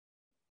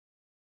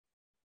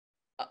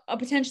a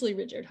potentially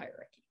rigid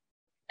hierarchy.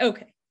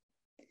 Okay.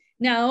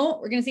 Now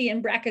we're going to see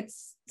in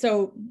brackets.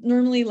 So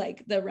normally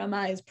like the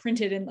Ramah is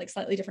printed in like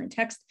slightly different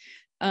text,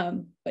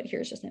 but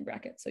here's just in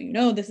brackets.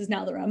 So this is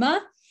now the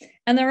Ramah,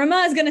 and the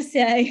Ramah is going to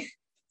say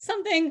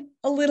something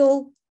a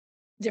little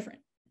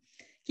different.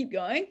 Keep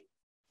going.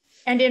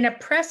 And in a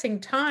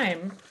pressing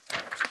time,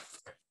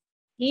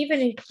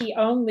 even if he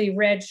only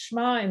read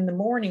Shema in the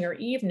morning or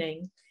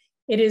evening,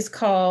 it is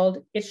called,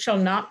 it shall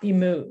not be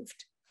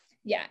moved.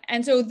 Yeah,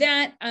 and so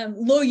that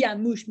lo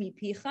yamush mi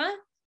picha,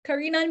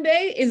 Karinan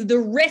Bey, is the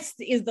rest,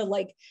 is the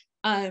like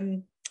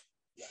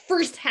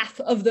first half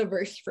of the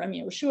verse from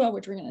Yehoshua,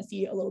 which we're going to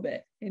see a little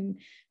bit, and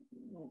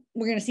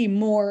we're going to see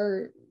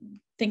more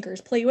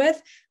thinkers play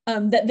with,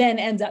 that then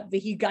ends up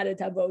V'hi gadet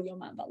avo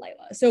yomam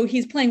v'layla. So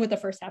he's playing with the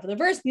first half of the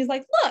verse, and he's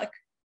like, look,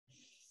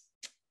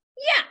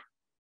 yeah,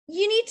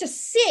 you need to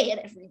say it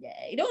every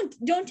day.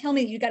 Don't tell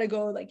me that you got to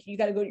go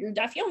to your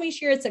daf yomi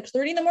shir at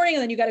 6:30 in the morning,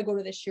 and then you got to go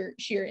to the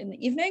shir in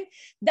the evening.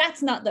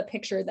 That's not the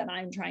picture that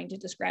I'm trying to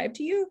describe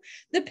to you.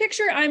 The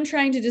picture I'm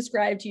trying to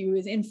describe to you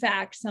is, in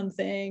fact,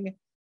 something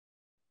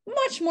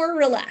much more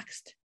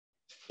relaxed.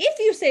 If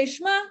you say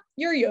Shema,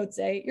 you're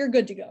Yotze, you're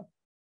good to go.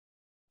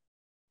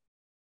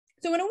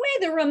 So in a way,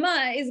 the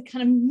Ramah is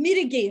kind of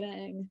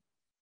mitigating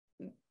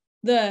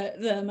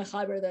the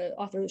Mechaber, the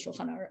author of the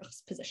Shulchan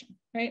Aruch's position,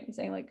 right? And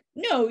saying like,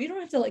 no, you don't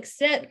have to like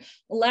set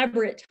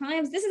elaborate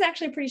times. This is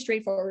actually a pretty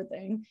straightforward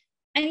thing.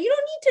 And you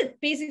don't need to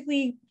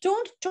basically,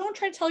 don't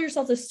try to tell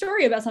yourself a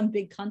story about some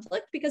big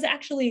conflict, because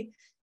actually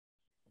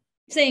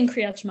saying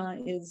Kriyat Shema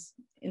is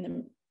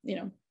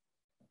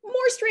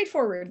more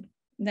straightforward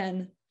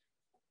than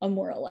a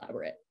more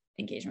elaborate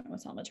engagement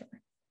with Talmud Torah.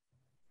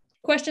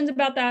 Questions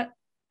about that?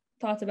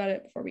 Thoughts about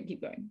it before we keep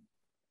going?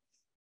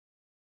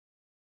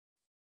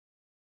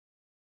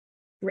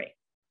 Great.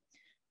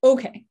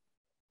 Okay.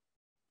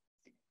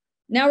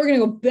 Now we're going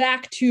to go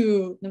back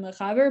to the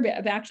Mechaber,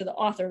 back to the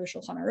author of the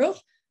Shulchan Aruch,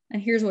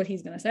 and here's what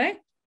he's going to say.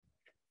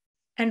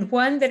 And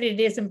one, that it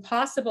is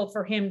impossible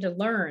for him to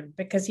learn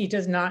because he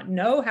does not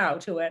know how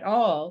to at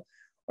all,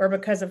 or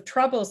because of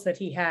troubles that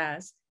he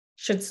has,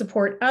 should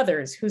support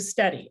others who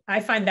study. I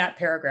find that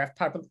paragraph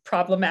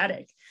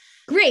problematic.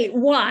 Great.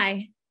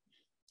 Why?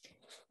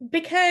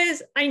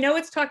 Because I know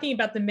it's talking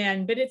about the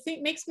men, but it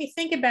makes me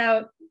think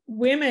about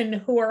women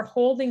who are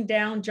holding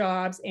down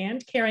jobs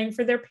and caring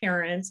for their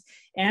parents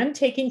and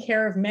taking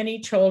care of many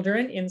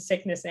children in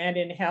sickness and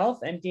in health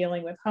and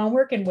dealing with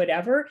homework and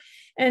whatever.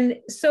 And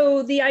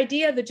so the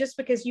idea that just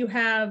because you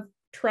have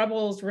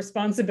troubles,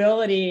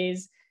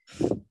 responsibilities,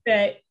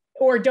 that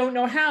or don't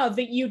know how,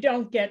 that you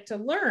don't get to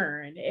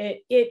learn.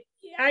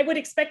 I would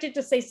expect it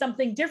to say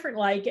something different,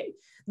 like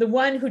the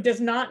one who does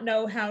not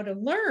know how to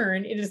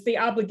learn, it is the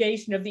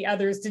obligation of the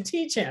others to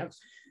teach him.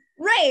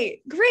 Right,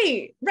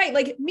 great, right.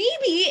 Like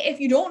maybe if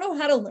you don't know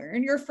how to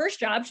learn, your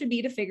first job should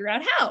be to figure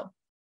out how.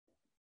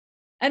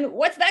 And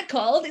what's that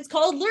called? It's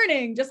called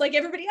learning, just like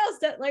everybody else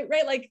does,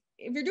 right? Like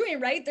if you're doing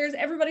it right,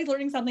 everybody's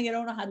learning something they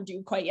don't know how to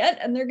do quite yet,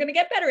 and they're going to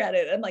get better at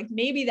it. And like,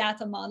 maybe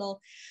that's a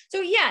model.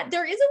 So yeah,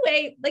 there is a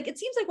way, like, it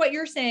seems like what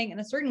you're saying in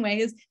a certain way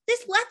is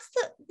this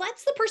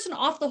lets the person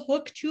off the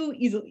hook too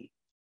easily.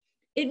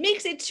 It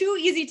makes it too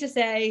easy to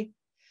say,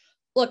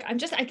 look, I'm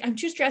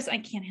too stressed. I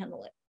can't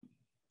handle it.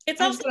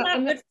 It's also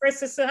not good for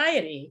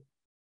society.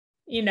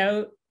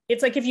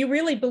 It's like, if you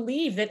really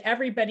believe that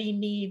everybody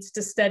needs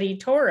to study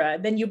Torah,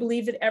 then you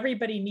believe that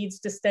everybody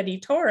needs to study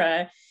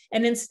Torah.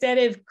 And instead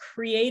of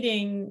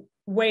creating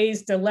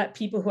ways to let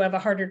people who have a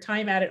harder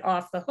time at it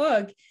off the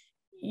hook,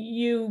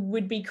 you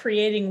would be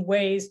creating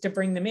ways to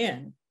bring them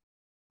in.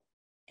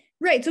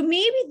 Right. So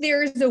maybe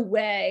there's a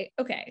way.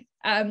 Okay.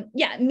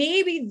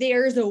 Maybe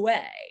there's a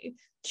way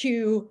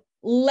to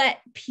let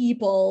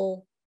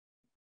people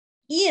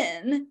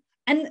in.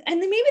 And then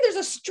maybe there's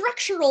a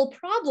structural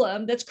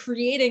problem that's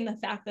creating the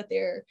fact that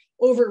they're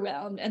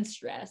overwhelmed and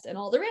stressed and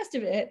all the rest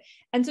of it.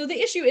 And so the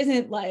issue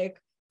isn't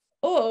like,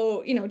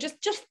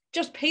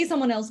 just pay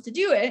someone else to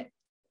do it.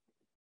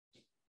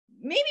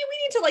 Maybe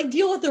we need to like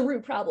deal with the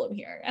root problem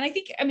here. And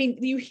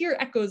you hear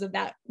echoes of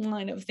that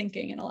line of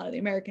thinking in a lot of the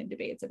American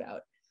debates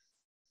about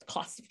the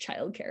cost of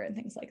childcare and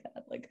things like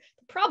that. Like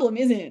the problem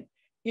isn't,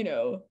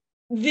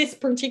 this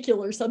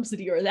particular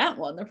subsidy or that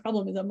one. The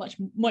problem is a much,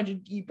 much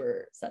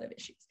deeper set of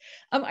issues.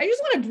 I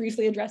just want to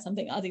briefly address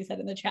something Ozzy said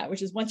in the chat,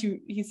 which is once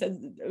you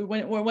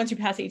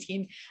pass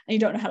 18 and you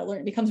don't know how to learn,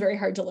 it becomes very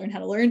hard to learn how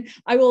to learn.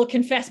 I will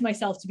confess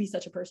myself to be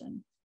such a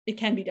person. It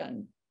can be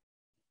done.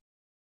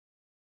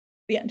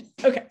 The end.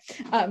 Okay.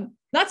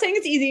 Not saying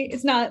it's easy.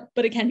 It's not,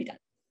 but it can be done.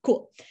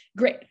 Cool.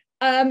 Great.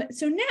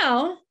 So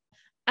now,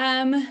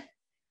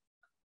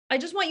 I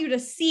just want you to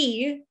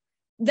see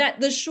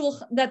that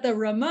the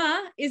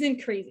Ramah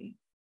isn't crazy.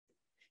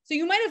 So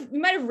you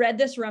might have read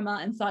this Ramah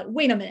and thought,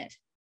 wait a minute,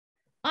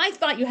 I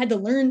thought you had to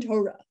learn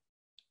Torah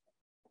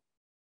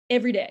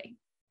every day.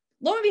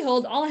 Lo and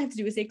behold, all I have to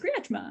do is say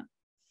Kriyat Shema.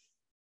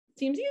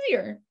 Seems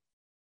easier.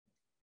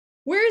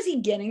 Where is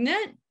he getting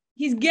that?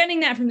 He's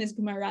getting that from this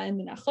Gemara in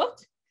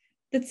Menachot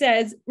that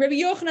says, Rabbi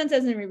Yochanan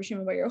says in Rabbi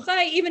Shimon bar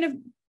Yochai,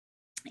 even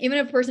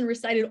if a person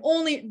recited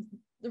only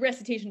the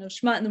recitation of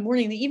Shema in the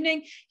morning and the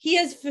evening, he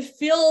has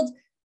fulfilled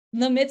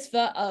the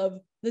mitzvah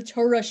of the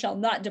Torah shall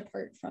not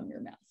depart from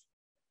your mouth.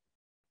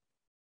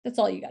 That's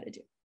all you got to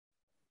do.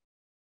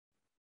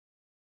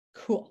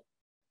 Cool.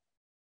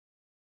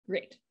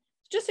 Great.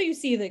 Just so you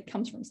see that it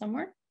comes from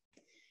somewhere.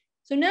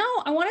 So now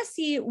I want to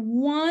see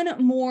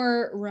one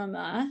more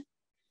Ramah,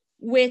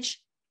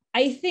 which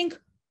I think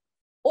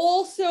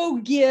also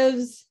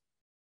gives,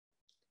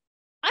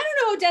 I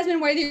don't know,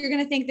 Desmond, whether you're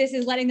going to think this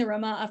is letting the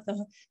Ramah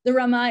off the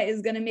Ramah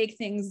is going to make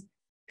things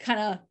kind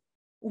of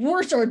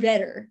worse or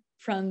better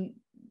from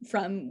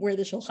from where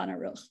the Shulchan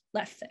Aruch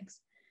left things.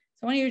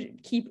 So why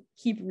don't you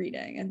keep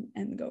reading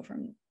and go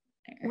from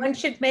there. One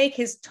should make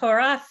his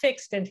Torah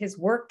fixed and his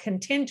work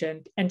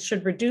contingent, and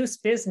should reduce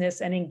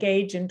business and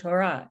engage in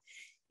Torah.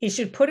 He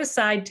should put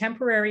aside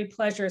temporary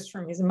pleasures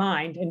from his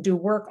mind and do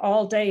work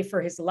all day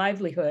for his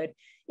livelihood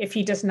if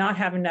he does not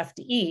have enough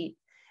to eat.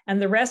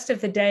 And the rest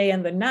of the day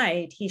and the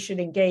night, he should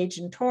engage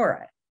in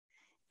Torah.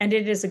 And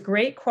it is a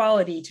great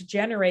quality to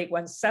generate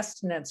one's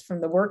sustenance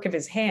from the work of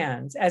his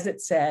hands, as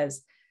it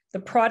says, the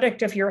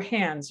product of your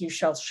hands you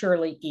shall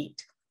surely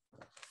eat.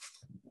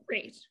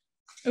 Great.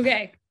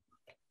 Okay.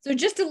 So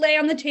just to lay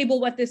on the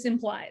table what this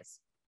implies.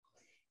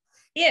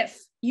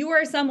 If you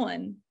are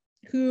someone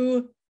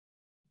who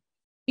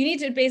you need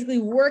to basically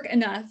work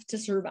enough to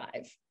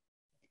survive,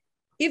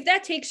 if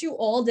that takes you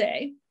all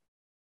day,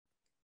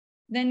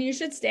 then you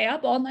should stay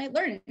up all night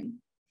learning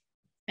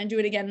and do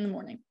it again in the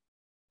morning.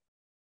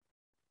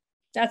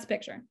 That's the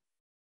picture,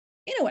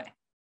 in a way.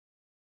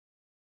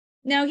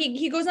 Now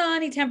he goes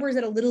on, he tempers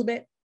it a little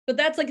bit, but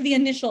that's like the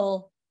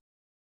initial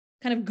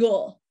kind of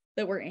goal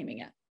that we're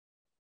aiming at.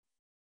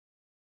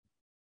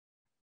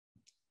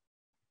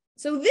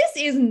 So this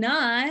is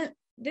not,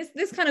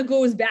 this kind of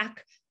goes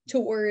back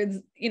towards,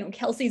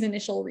 Kelsey's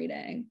initial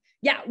reading.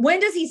 Yeah,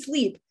 when does he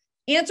sleep?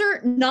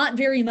 Answer, not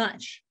very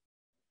much.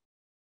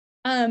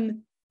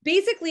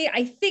 Basically,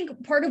 I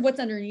think part of what's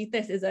underneath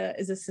this is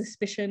a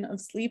suspicion of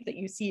sleep that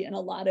you see in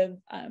a lot of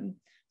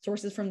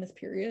sources from this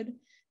period.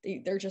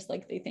 They're just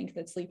like, they think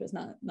that sleep is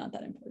not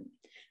that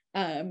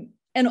important.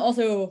 And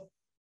also,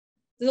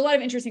 there's a lot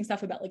of interesting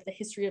stuff about like the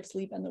history of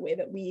sleep and the way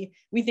that we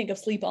think of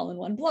sleep all in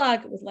one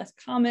block. It was less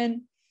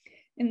common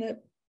in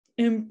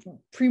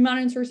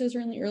pre-modern sources or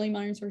in the early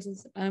modern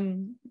sources.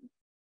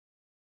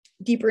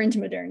 Deeper into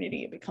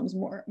modernity, it becomes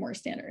more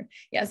standard.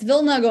 Yes,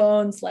 Vilna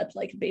Gaon slept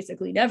like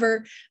basically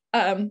never.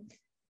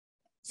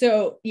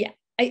 So yeah,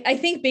 I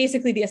think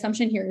basically the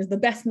assumption here is the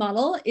best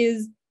model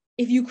is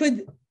if you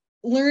could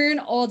learn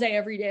all day,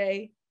 every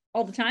day,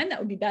 all the time, that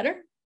would be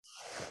better.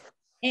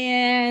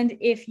 And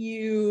if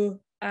you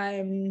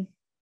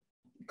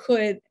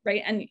could,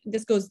 right, and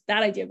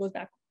that idea goes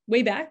back,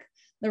 way back.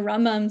 The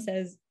Rambam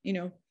says,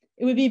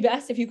 it would be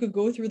best if you could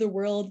go through the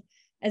world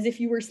as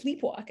if you were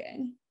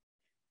sleepwalking.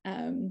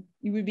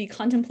 You would be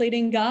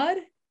contemplating God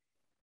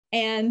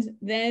and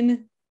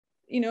then,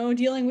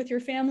 dealing with your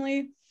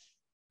family,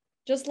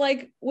 just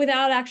like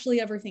without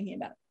actually ever thinking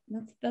about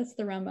it. That's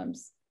the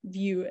Rambam's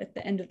view at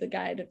the end of the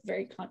guide, a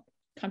very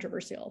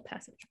controversial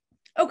passage.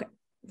 Okay,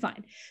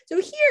 fine.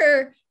 So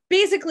here,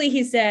 basically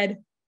he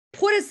said,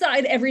 put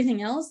aside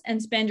everything else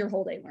and spend your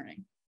whole day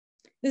learning.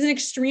 This is an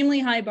extremely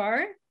high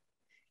bar,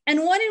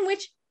 and one in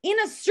which, in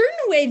a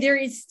certain way, there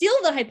is still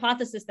the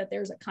hypothesis that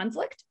there's a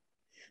conflict.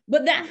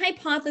 But that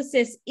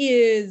hypothesis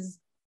is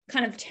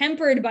kind of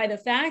tempered by the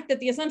fact that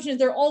the assumption is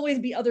there'll always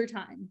be other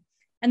time.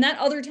 And that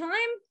other time,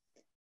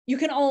 you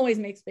can always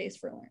make space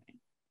for learning.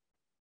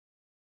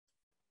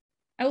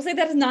 I will say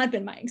that has not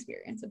been my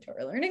experience of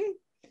Torah learning,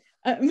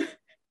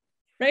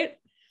 right?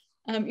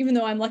 Even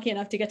though I'm lucky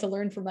enough to get to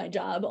learn from my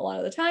job a lot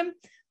of the time.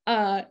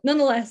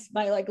 Nonetheless,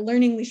 by like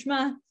learning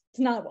Lishma,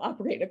 to not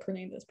operate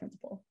according to this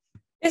principle.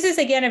 This is,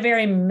 again, a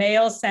very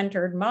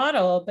male-centered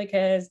model,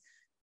 because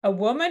a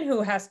woman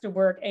who has to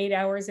work 8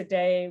 hours a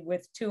day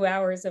with 2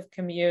 hours of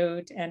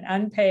commute and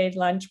unpaid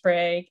lunch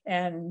break,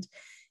 and,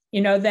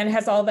 then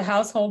has all the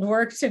household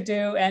work to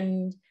do.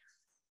 And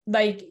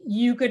like,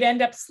 you could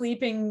end up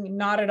sleeping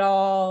not at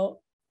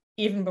all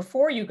even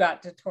before you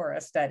got to Torah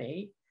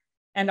study.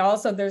 And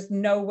also there's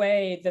no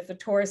way that the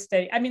Torah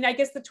study, I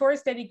guess the Torah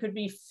study could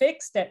be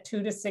fixed at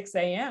 2 to 6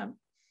 a.m.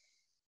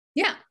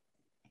 Yeah.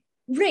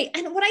 Right.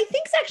 And what I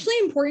think is actually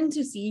important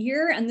to see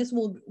here, and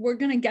we're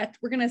going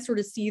to sort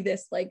of see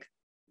this, like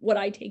what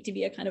I take to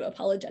be a kind of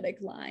apologetic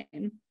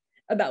line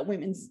about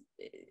women's,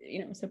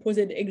 supposed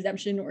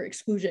exemption or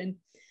exclusion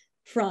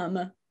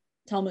from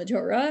Talmud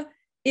Torah,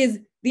 is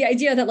the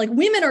idea that like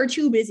women are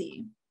too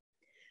busy.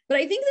 But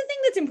I think the thing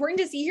that's important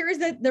to see here is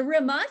that the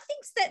Ramah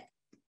thinks that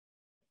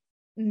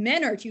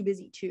men are too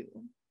busy too.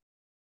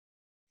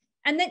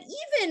 And that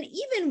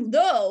even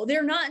though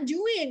they're not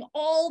doing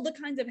all the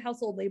kinds of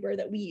household labor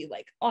that we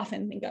like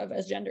often think of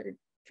as gendered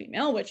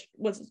female, which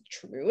was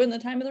true in the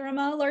time of the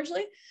Ramah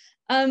largely,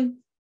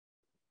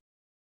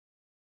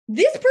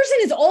 this person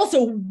is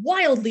also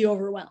wildly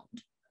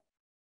overwhelmed.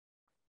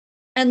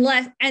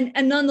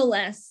 And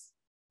nonetheless,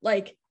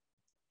 like,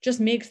 just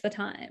makes the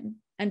time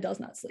and does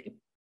not sleep.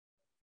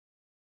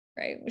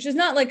 Right? Which is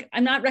not like,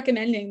 I'm not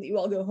recommending that you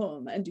all go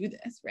home and do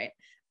this, right?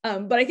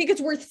 But I think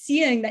it's worth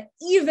seeing that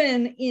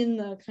even in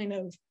the kind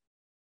of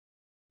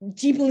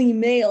deeply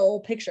male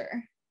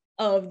picture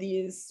of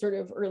these sort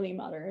of early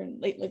modern,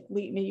 late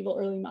medieval,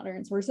 early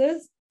modern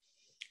sources,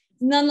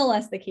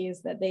 nonetheless the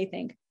case that they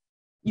think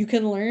you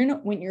can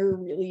learn when you're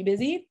really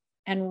busy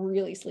and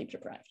really sleep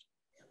deprived.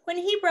 When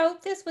he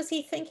wrote this, was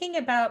he thinking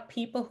about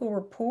people who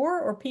were poor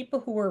or people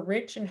who were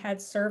rich and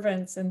had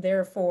servants and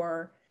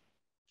therefore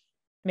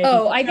maybe?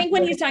 Oh, I think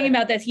when he's talking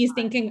about this, he's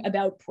thinking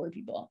about poor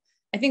people.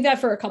 I think that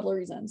for a couple of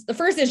reasons. The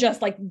first is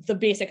just like the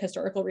basic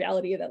historical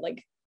reality that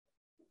like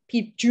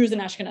Jews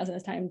and Ashkenaz in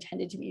this time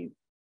tended to be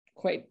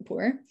quite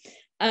poor.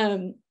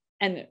 And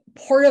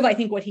part of, I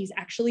think, what he's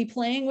actually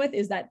playing with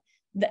is that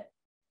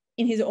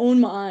in his own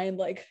mind,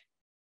 like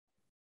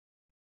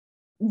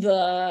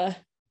the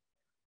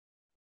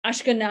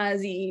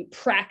Ashkenazi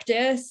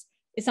practice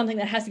is something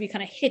that has to be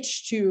kind of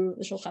hitched to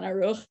the Shulchan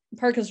Aruch, in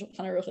part because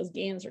Shulchan Aruch has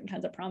gained certain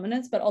kinds of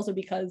prominence, but also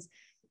because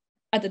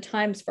at the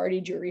time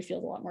Sephardi Jewry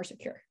feels a lot more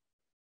secure.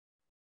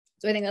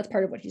 So I think that's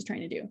part of what he's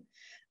trying to do.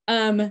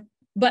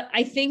 But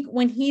I think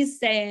when he's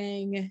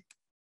saying,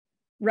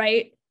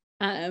 right,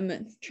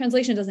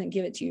 translation doesn't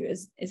give it to you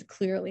as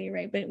clearly,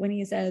 right? But when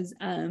he says,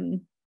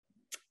 Im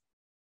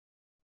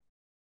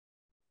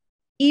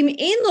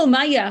ein lo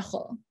ma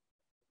yachol,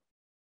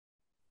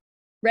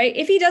 right?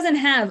 If he doesn't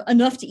have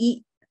enough to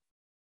eat,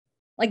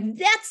 like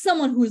that's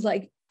someone who's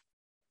like,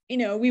 you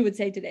know, we would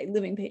say today,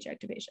 living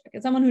paycheck to paycheck.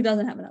 It's someone who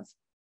doesn't have enough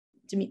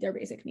to meet their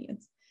basic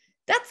needs.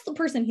 That's the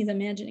person he's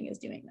imagining is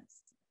doing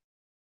this.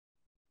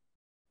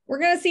 We're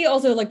going to see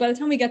also, like, by the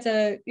time we get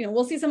to, you know,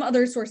 we'll see some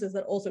other sources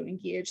that also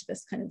engage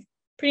this kind of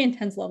pretty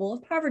intense level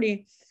of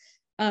poverty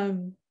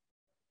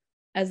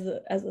as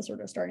the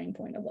sort of starting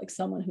point of like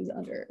someone who's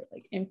under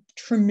like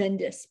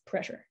tremendous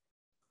pressure.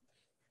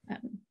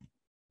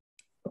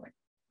 Okay,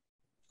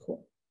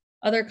 cool.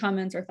 Other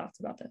comments or thoughts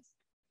about this?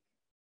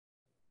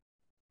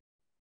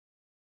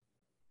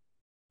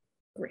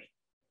 Great.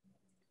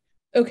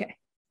 Okay,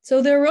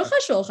 so the Aruch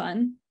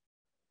HaShulchan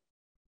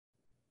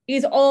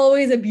is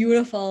always a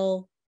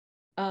beautiful,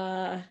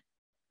 again,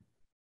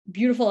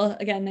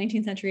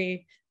 19th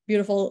century,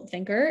 beautiful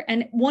thinker.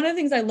 And one of the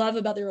things I love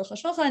about the Aruch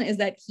HaShulchan is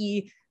that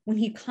when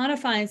he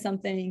codifies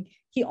something,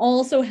 he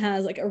also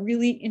has like a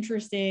really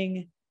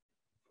interesting,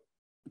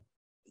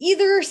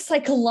 either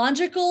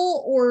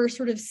psychological or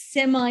sort of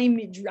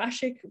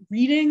semi-midrashic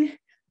reading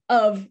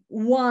of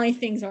why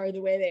things are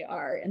the way they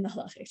are in the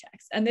halachic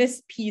text. And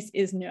this piece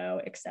is no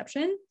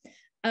exception.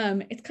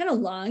 It's kind of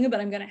long, but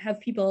I'm gonna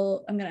have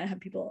people,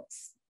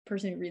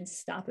 person who reads,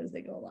 stop as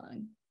they go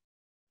along.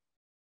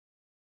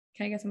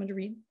 Can I get someone to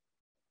read?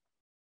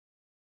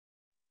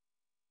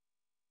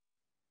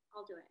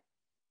 I'll do it.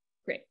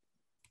 Great.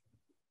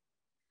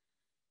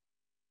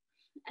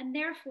 And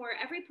therefore,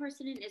 every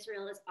person in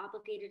Israel is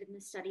obligated in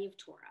the study of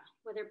Torah,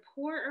 whether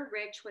poor or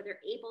rich, whether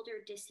able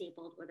or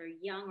disabled, whether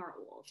young or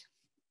old.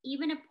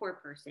 Even a poor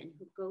person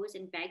who goes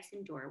and begs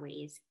in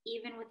doorways,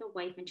 even with a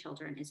wife and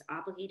children, is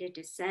obligated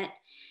to set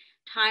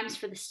times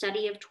for the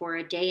study of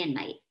Torah day and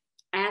night,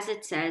 as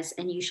it says,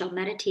 and you shall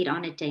meditate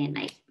on it day and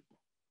night,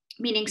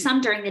 meaning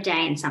some during the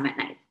day and some at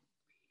night.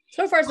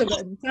 So far, so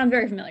good. Sounds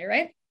very familiar,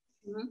 right?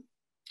 Mm-hmm.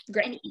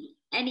 Great.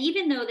 And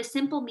even though the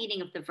simple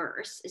meaning of the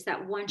verse is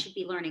that one should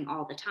be learning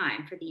all the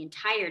time for the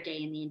entire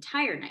day and the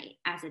entire night,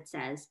 as it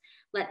says,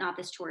 let not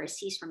this Torah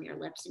cease from your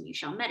lips and you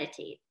shall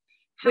meditate.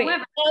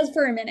 However, pause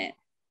for a minute.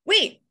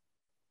 Wait,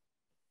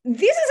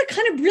 this is a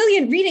kind of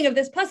brilliant reading of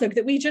this pasuk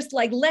that we just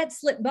like let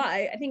slip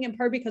by. I think in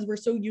part because we're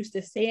so used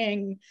to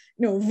saying,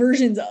 you know,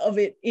 versions of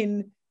it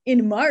in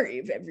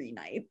Mariv every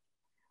night.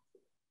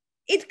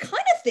 It kind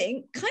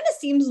of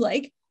seems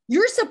like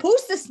you're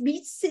supposed to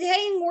be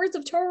saying words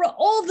of Torah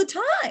all the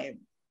time.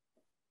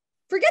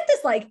 Forget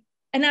this like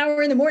an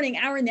hour in the morning,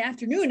 hour in the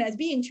afternoon as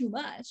being too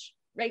much,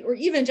 right? Or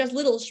even just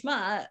little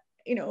shema,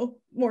 you know,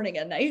 morning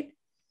and night.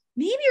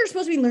 Maybe you're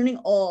supposed to be learning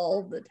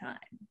all the time.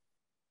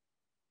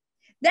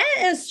 That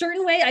in a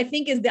certain way, I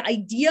think, is the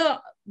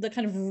idea, the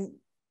kind of,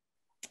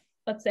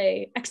 let's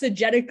say,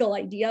 exegetical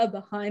idea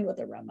behind what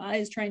the Ramah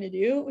is trying to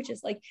do, which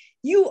is like,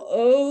 you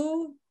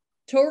owe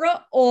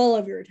Torah all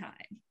of your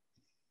time.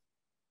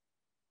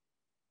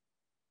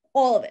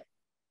 All of it.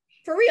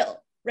 For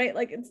real, right?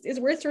 Like, it's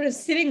worth sort of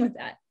sitting with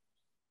that.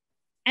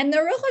 And the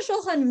Aruch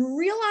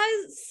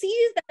HaShulchan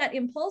sees that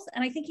impulse,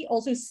 and I think he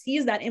also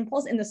sees that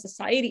impulse in the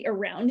society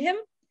around him.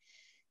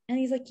 And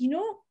he's like, you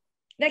know,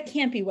 that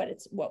can't be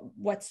what's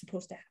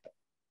supposed to happen.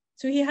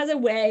 So he has a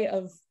way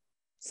of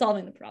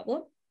solving the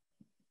problem.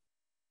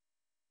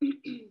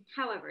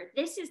 However,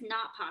 this is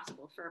not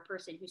possible for a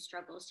person who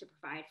struggles to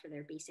provide for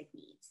their basic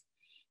needs.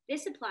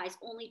 This applies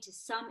only to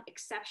some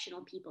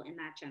exceptional people in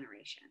that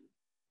generation.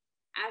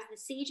 As the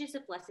sages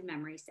of blessed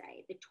memory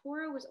say, the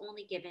Torah was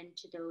only given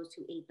to those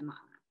who ate the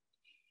manna.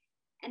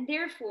 And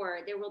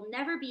therefore, there will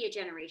never be a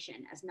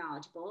generation as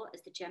knowledgeable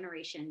as the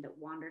generation that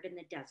wandered in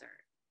the desert,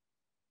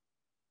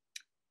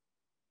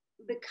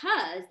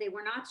 because they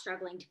were not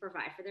struggling to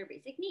provide for their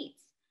basic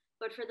needs.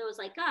 But for those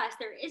like us,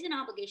 there is an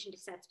obligation to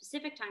set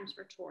specific times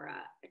for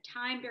Torah, a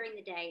time during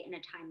the day and a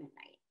time at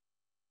night.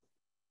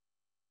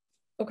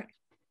 Okay.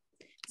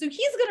 So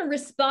he's going to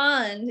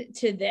respond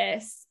to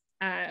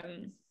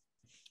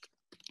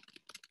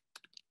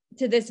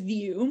this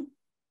view,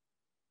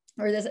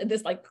 or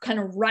this like kind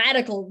of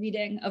radical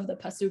reading of the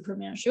pasuk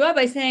from Yeshua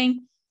by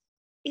saying,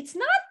 it's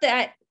not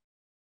that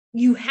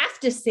you have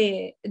to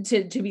say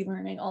to be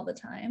learning all the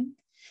time.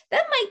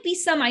 That might be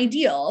some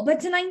ideal, but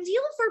it's an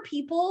ideal for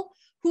people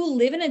who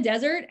live in a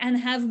desert and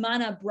have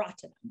manna brought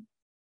to them.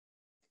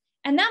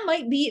 And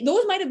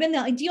those might have been the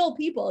ideal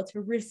people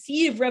to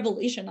receive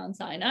revelation on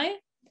Sinai,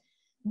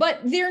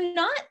 but they're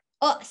not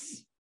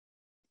us.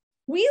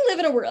 We live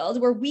in a world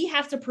where we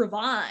have to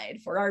provide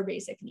for our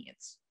basic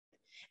needs.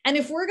 And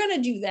if we're going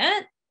to do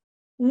that,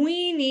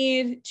 we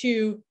need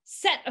to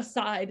set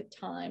aside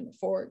time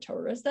for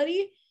Torah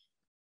study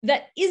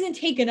that isn't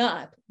taken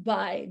up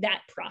by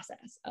that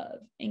process of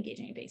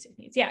engaging in basic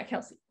needs. Yeah,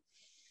 Kelsey.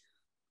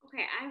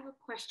 Okay, I have a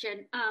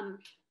question,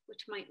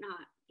 which might not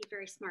be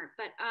very smart,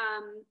 but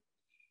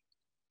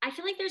I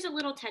feel like there's a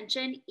little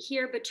tension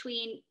here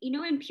between,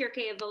 in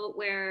Pirkei Avot,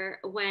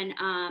 when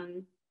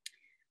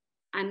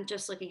I'm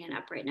just looking it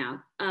up right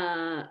now,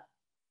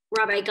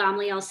 Rabbi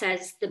Gamliel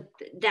says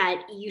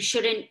that you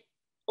shouldn't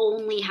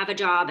only have a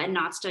job and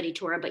not study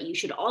Torah, but you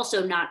should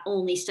also not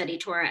only study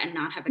Torah and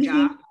not have a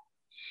job.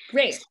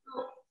 Great.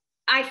 So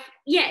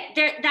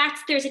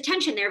there's a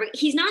tension there, but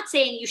he's not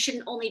saying you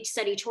shouldn't only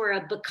study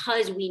Torah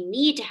because we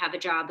need to have a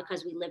job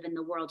because we live in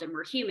the world and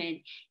we're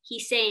human.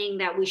 He's saying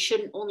that we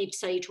shouldn't only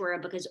study Torah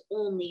because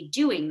only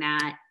doing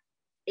that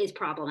is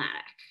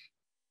problematic.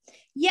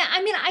 Yeah,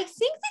 I mean, I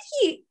think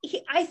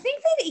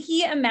that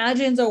he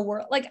imagines a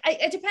world, like,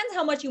 it depends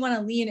how much you want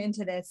to lean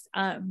into this.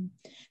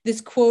 This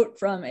quote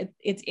from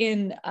it's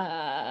in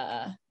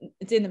the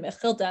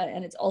Mechilta,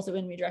 and it's also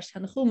in Midrash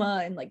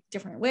Tanchuma in like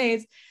different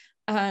ways.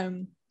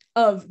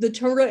 Of the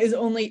Torah is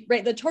only,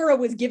 right, the Torah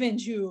was given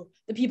to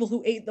the people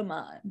who ate the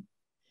man.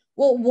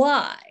 Well,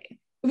 why?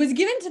 It was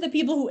given to the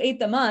people who ate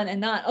the man and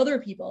not other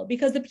people,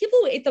 because the people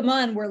who ate the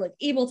man were like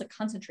able to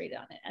concentrate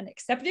on it and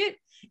accept it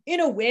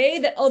in a way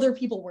that other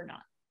people were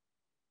not.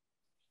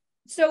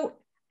 So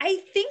I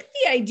think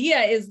the idea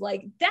is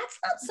like, that's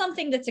not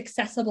something that's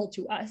accessible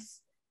to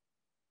us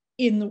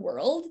in the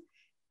world.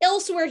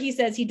 Elsewhere, he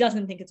says he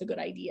doesn't think it's a good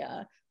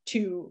idea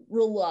to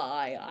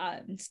rely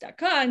on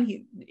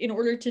stakan in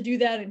order to do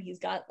that, and he's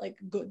got like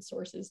good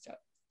sources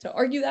to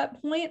argue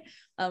that point.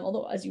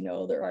 Although, as you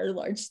know, there are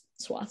large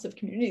swaths of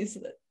communities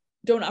that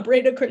don't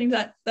operate according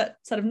to that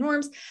set of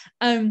norms.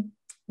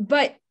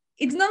 But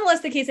it's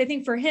nonetheless the case, I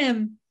think, for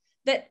him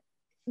that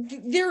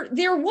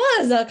there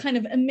was a kind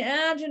of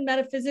imagined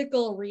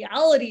metaphysical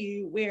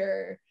reality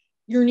where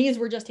your needs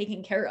were just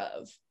taken care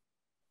of,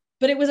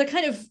 but it was a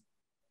kind of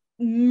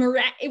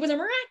it was a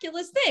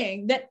miraculous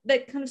thing that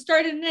kind of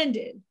started and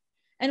ended,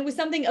 and it was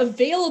something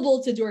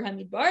available to Dor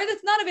HaMidbar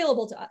that's not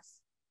available to us.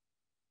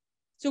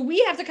 So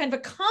we have to kind of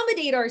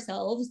accommodate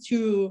ourselves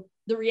to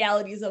the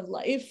realities of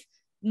life,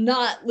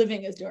 not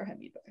living as Dor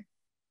HaMidbar.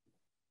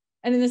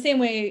 And in the same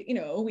way,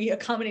 we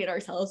accommodate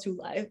ourselves to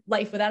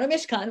life without a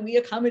mishkan. We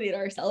accommodate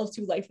ourselves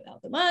to life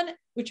without the man,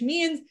 which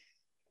means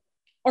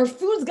our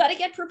food's got to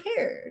get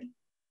prepared.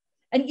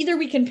 And either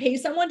we can pay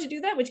someone to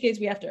do that, in which case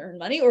we have to earn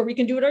money, or we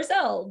can do it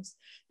ourselves.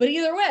 But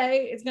either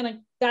way, it's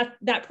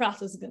that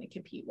process is going to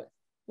compete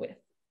with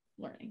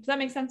learning. Does that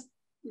make sense?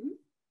 Mm-hmm.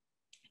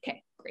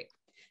 Okay, great.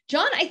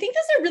 John, I think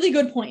that's a really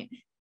good point.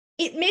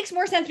 It makes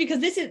more sense because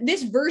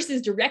this verse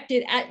is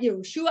directed at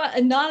Yehoshua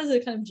and not as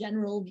a kind of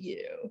general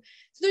view.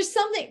 So there's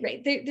something,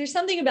 right? There's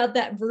something about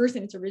that verse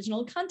in its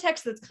original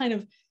context that's kind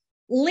of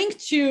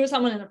linked to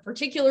someone in a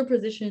particular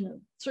position, a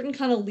certain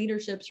kind of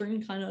leadership,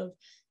 certain kind of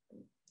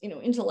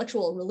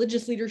intellectual,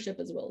 religious leadership,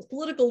 as well as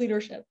political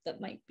leadership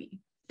that might be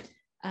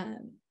part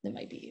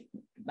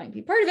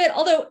of it.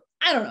 Although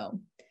I don't know.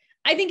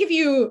 I think if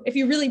you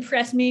really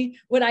press me,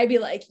 would I be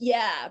like,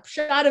 yeah,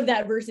 shot of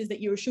that verse is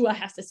that Yehoshua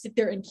has to sit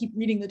there and keep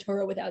reading the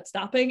Torah without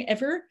stopping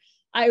ever?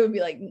 I would be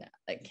like, no,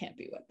 that can't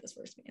be what this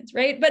verse means,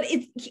 right? But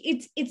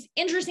it's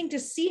interesting to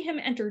see him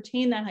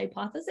entertain that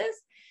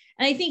hypothesis.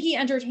 And I think he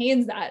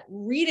entertains that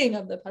reading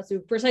of the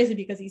pasuk precisely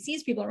because he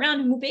sees people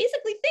around him who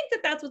basically think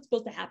that that's what's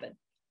supposed to happen,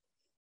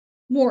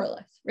 more or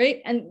less,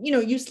 right? And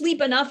you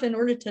sleep enough in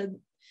order to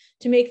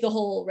make the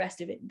whole rest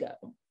of it go.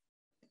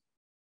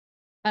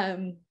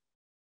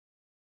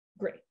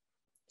 Great.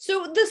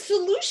 So the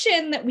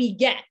solution that we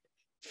get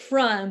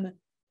from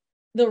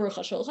the Aruch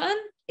HaShulchan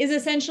is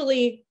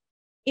essentially,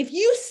 if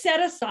you set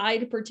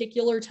aside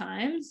particular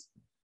times,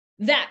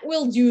 that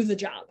will do the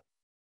job.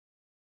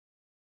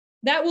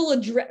 That will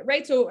address,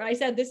 right? So I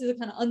said this is a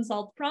kind of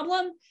unsolved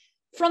problem.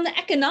 From the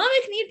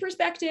economic need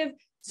perspective,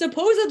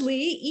 supposedly,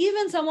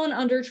 even someone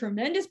under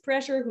tremendous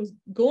pressure who's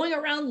going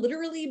around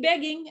literally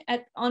begging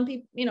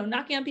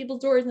knocking on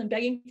people's doors and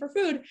begging for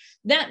food,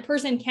 that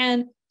person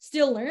can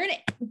still learn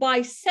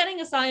by setting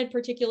aside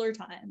particular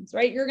times,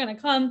 right? You're going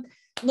to come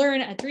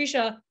learn at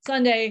Drisha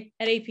Sunday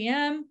at 8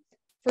 p.m.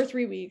 for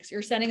 3 weeks.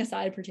 You're setting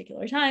aside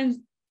particular times.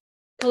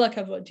 Kol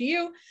hakavod to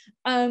you.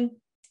 And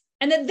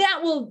then that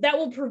will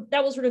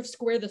sort of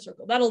square the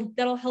circle.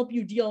 That'll help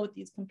you deal with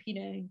these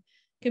competing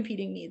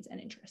needs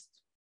and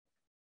interests.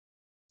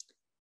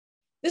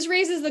 This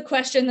raises the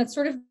question that's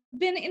sort of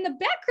been in the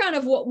background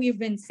of what we've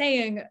been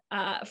saying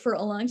for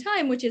a long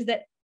time, which is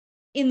that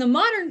in the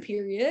modern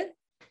period,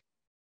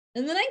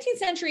 in the 19th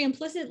century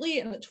implicitly,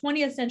 and the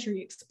 20th century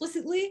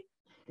explicitly,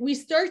 we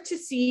start to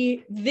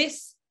see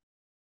this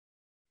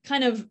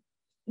kind of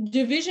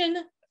division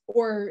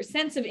or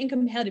sense of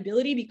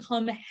incompatibility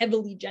become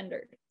heavily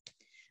gendered.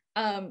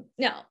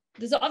 Now,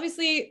 there's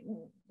obviously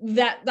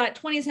that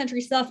 20th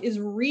century stuff is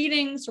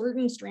reading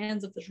certain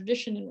strands of the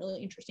tradition in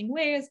really interesting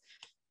ways.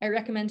 I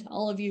recommend to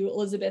all of you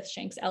Elizabeth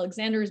Shanks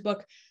Alexander's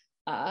book,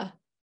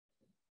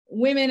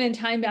 Women and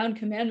Time-Bound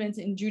Commandments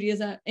in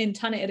Judaism in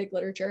Tannaitic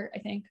Literature, I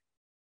think,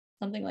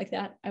 something like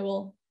that. I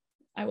will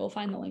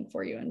find the link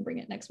for you and bring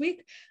it next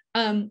week.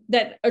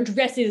 That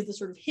addresses the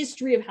sort of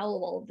history of how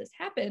all of this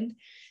happened.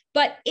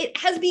 But it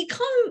has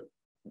become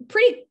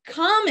pretty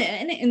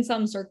common in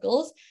some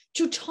circles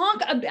to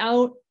talk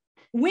about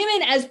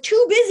women as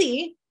too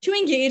busy to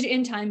engage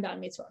in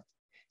time-bound mitzvot.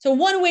 So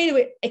one way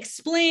to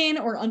explain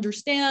or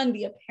understand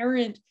the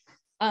apparent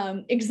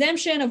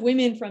exemption of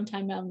women from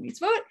time-bound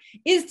mitzvot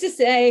is to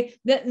say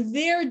that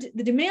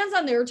the demands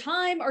on their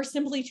time are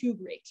simply too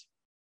great.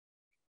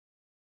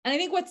 And I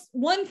think what's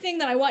one thing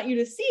that I want you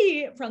to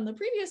see from the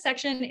previous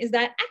section is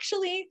that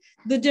actually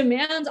the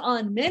demands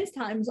on men's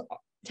time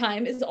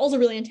is also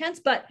really intense,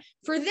 but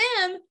for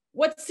them,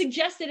 what's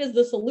suggested as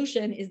the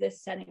solution is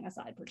this setting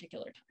aside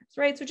particular times,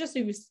 right? So just so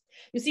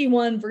you see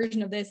one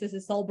version of this, this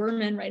is Saul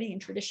Berman writing in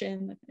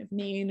Tradition, the kind of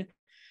main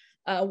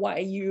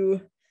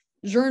YU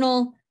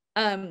journal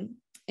in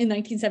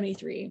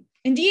 1973.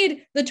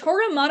 Indeed, the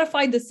Torah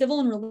modified the civil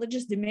and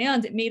religious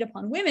demands it made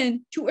upon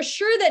women to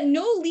assure that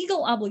no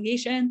legal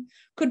obligation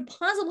could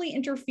possibly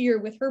interfere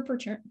with her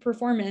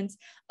performance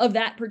of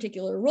that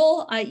particular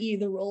role, i.e.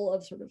 the role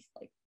of sort of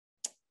like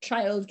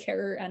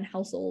childcare and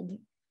household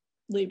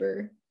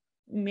labor,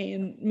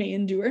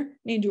 main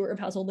doer of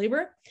household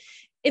labor.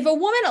 If a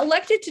woman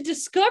elected to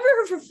discover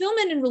her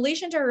fulfillment in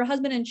relation to her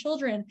husband and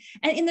children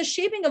and in the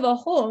shaping of a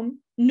home,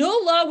 no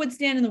law would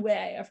stand in the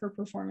way of her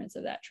performance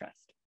of that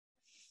trust.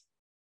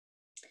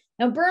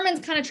 Now, Berman's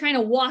kind of trying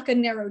to walk a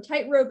narrow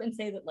tightrope and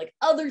say that like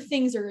other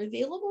things are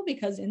available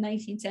because in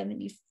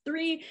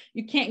 1973,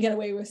 you can't get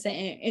away with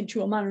saying,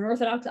 into a modern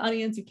Orthodox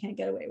audience, you can't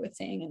get away with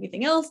saying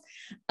anything else.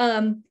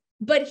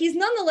 But he's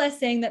nonetheless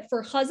saying that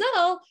for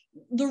Chazal,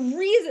 the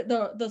reason,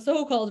 the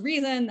so-called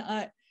reason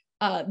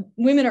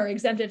women are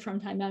exempted from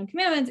time-bound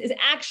commandments is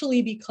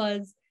actually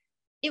because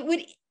it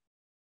would,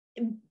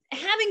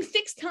 having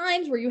fixed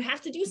times where you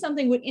have to do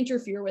something would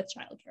interfere with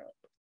childcare.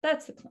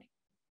 That's the claim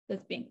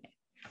that's being made.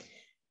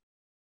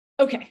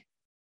 Okay,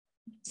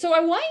 so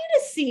I want you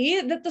to see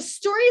that the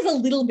story is a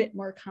little bit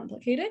more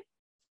complicated,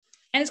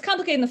 and it's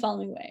complicated in the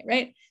following way,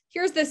 right?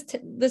 Here's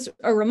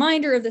a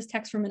reminder of this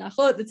text from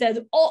Menachot that says,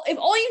 if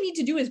all you need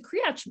to do is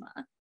Kriyat Shema,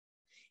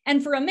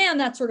 and for a man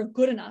that's sort of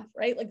good enough,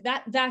 right? Like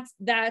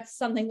that's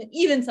something that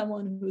even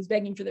someone who's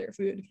begging for their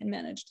food can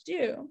manage to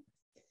do.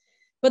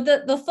 But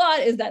the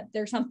thought is that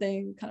there's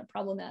something kind of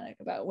problematic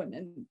about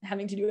women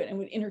having to do it and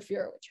would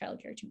interfere with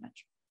childcare too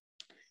much.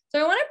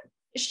 So I want to.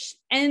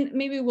 And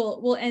maybe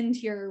we'll end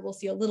here. We'll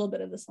see a little bit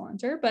of the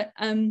salanter, but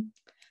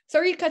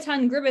Sarit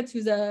Katan Gribetz,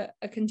 who's a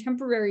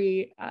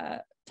contemporary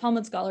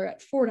Talmud scholar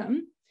at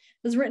Fordham,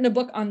 has written a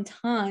book on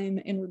time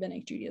in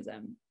rabbinic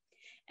Judaism.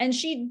 And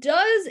she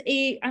does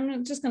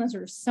I'm just going to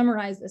sort of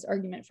summarize this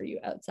argument for you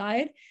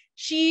outside.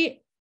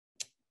 She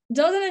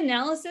does an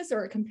analysis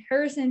or a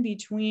comparison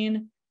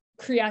between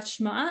Kriyat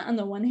Shema on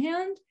the one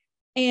hand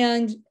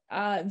and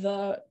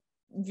the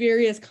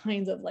various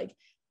kinds of like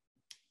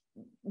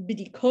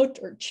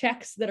bidikot or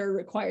checks that are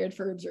required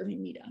for observing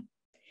Midah.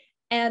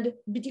 And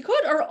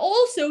bidikot are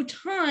also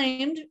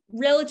timed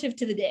relative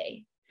to the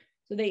day.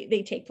 So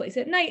they take place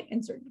at night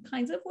in certain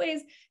kinds of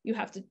ways. You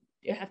have to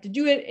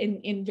do it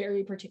in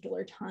very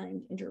particular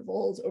timed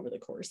intervals over the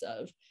course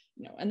of,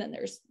 and then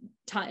there's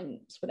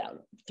times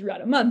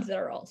throughout a month that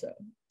are also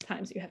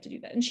times that you have to do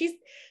that. And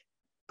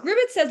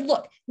Gribetz says,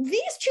 look,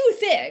 these two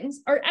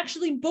things are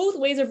actually both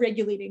ways of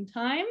regulating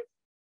time.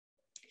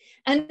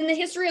 And in the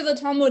history of the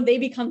Talmud, they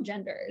become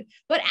gendered.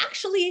 But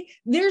actually,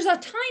 there's a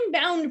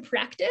time-bound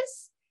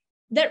practice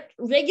that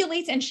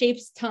regulates and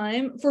shapes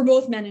time for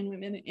both men and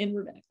women in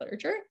rabbinic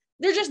literature.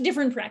 They're just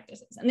different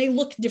practices, and they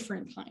look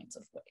different kinds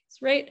of ways,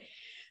 right?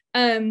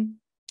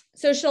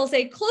 So she'll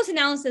say, close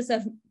analysis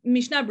of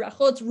Mishnah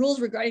Brachot's rules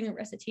regarding the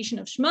recitation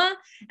of Shema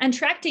and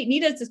Tractate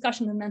Nidah's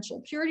discussion of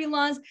menstrual purity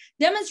laws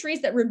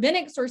demonstrates that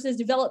rabbinic sources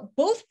develop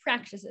both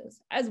practices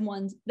as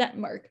ones that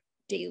mark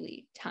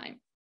daily time.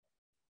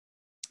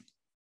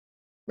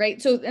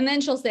 Right. So, and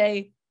then she'll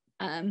say,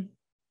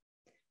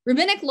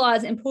 rabbinic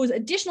laws impose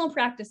additional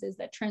practices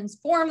that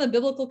transform the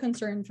biblical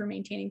concern for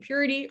maintaining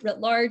purity writ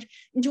large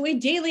into a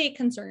daily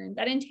concern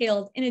that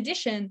entails, in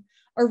addition,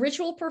 a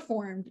ritual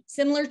performed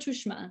similar to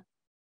Shema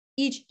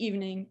each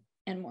evening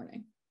and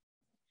morning.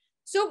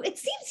 So it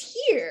seems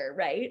here,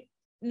 right,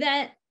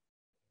 that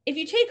if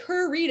you take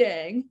her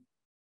reading,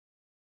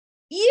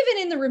 even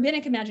in the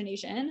rabbinic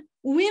imagination,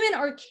 women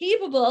are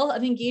capable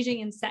of engaging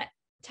in set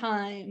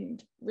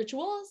timed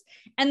rituals,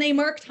 and they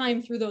mark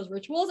time through those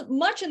rituals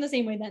much in the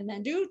same way that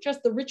men do,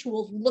 just the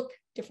rituals look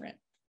different.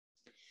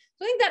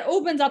 So I think that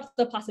opens up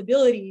the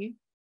possibility,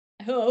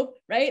 I hope,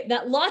 right,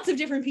 that lots of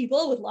different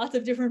people with lots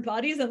of different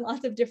bodies and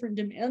lots of different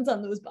demands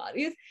on those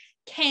bodies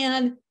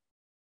can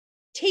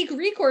take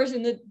recourse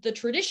in the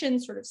tradition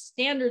sort of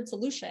standard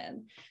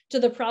solution to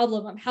the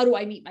problem of how do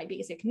I meet my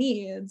basic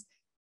needs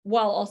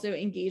while also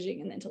engaging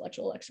in the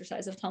intellectual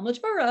exercise of Talmud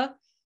Torah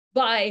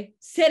by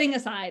setting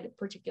aside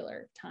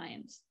particular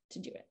times to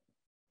do it.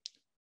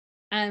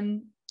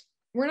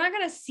 We're not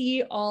going to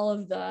see all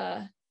of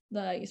the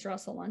Yisrael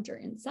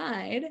Salanter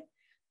inside,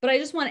 but I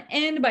just want to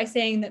end by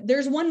saying that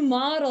there's one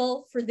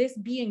model for this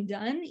being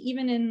done,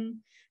 even in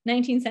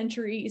 19th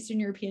century Eastern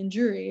European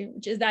Jewry,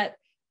 which is that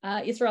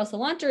Yisrael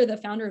Salanter, the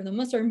founder of the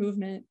Musar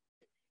movement,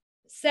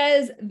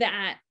 says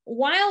that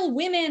while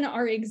women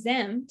are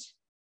exempt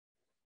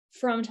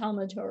from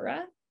Talmud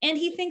Torah, and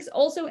he thinks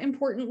also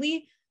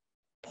importantly,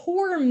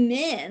 poor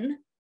men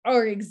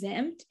are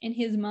exempt in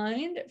his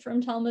mind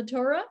from Talmud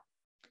Torah,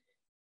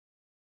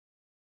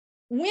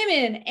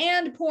 women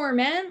and poor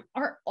men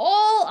are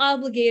all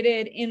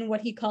obligated in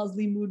what he calls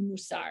limud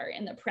musar,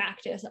 in the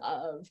practice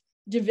of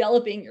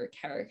developing your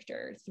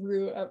character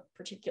through a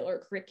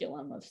particular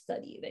curriculum of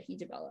study that he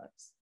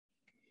develops.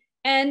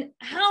 And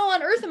how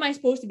on earth am I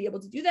supposed to be able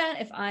to do that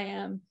if I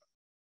am,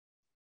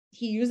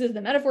 he uses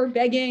the metaphor,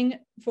 begging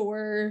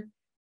for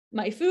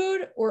my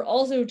food, or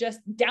also just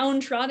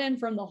downtrodden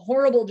from the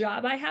horrible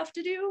job I have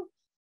to do?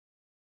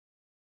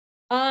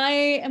 I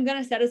am going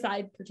to set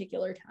aside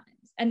particular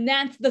times. And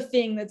that's the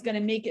thing that's going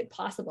to make it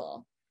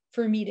possible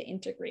for me to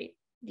integrate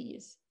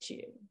these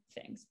two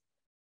things,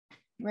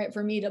 right?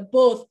 For me to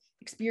both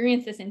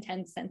experience this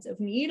intense sense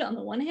of need on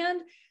the one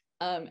hand,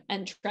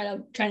 and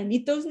try to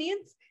meet those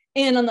needs,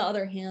 and on the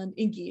other hand,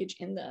 engage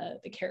in the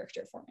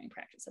character forming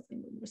practice of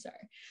limud musar.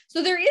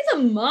 So there is a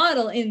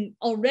model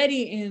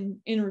already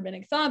in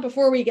rabbinic thought,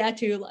 before we get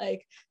to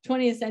like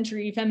 20th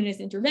century feminist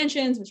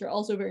interventions, which are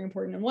also very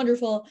important and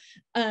wonderful,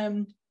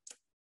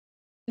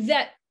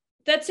 that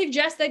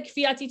suggests that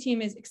Kfiyat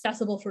Zitim is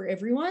accessible for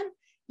everyone,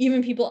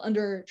 even people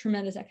under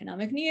tremendous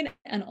economic need,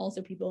 and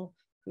also people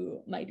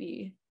who might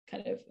be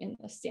kind of in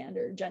a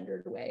standard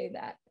gendered way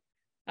that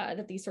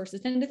these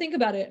sources tend to think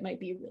about it, might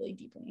be really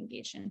deeply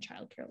engaged in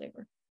childcare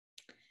labor.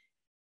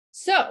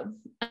 So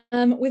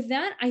with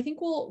that, I think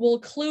we'll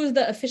close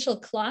the official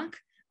clock,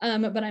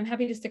 but I'm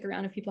happy to stick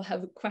around if people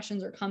have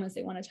questions or comments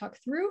they want to talk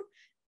through.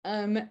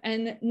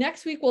 And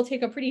next week, we'll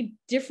take a pretty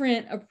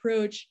different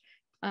approach,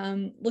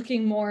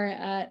 looking more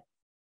at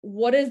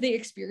what is the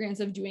experience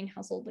of doing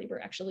household labor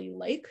actually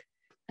like,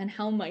 and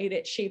how might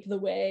it shape the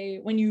way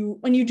when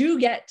you do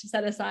get to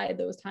set aside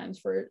those times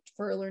for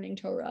learning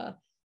Torah,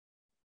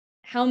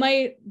 how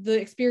might the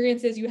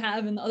experiences you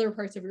have in the other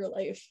parts of your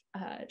life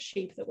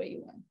shape the way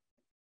you learn?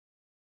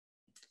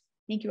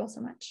 Thank you all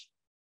so much.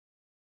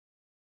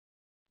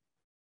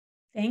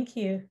 Thank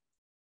you.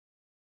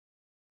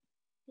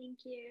 Thank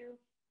you.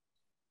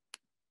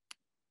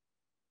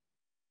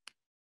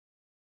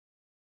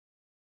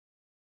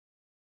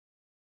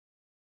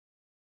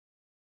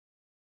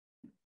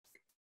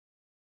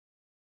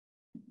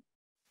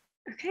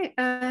 Okay,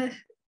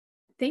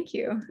 thank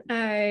you.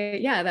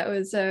 Yeah, that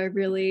was a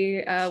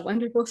really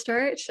wonderful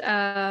start.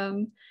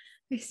 I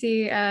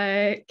see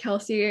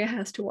Kelsey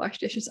has to wash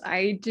dishes.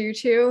 I do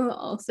too.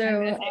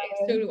 Also,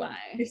 so do I.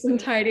 Do some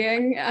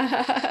tidying.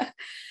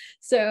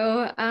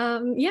 So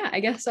yeah, I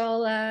guess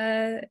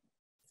I'll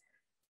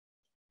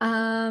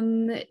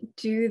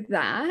do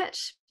that.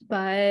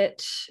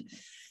 But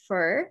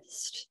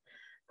first,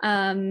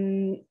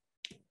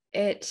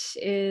 it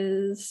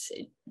is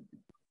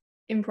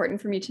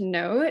important for me to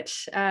note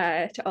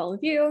to all of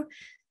you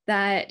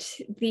that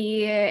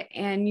the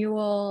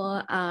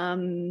annual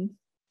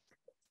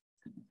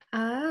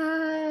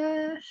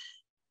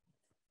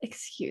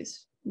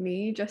excuse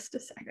me just a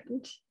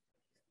second.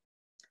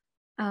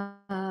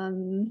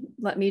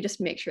 Let me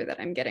just make sure that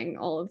I'm getting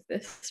all of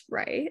this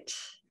right.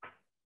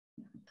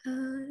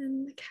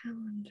 In the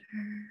calendar.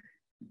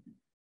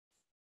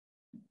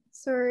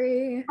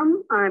 Sorry.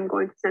 I'm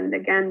going to send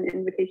again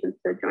invitations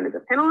to join as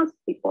a panelist.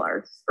 People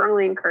are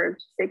strongly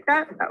encouraged to take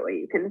that. That way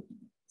you can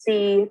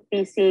see,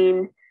 be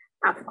seen,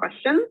 ask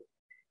questions.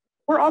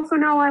 We're also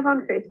now live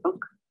on Facebook.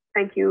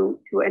 Thank you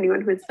to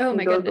anyone who's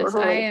following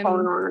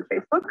along on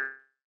Facebook.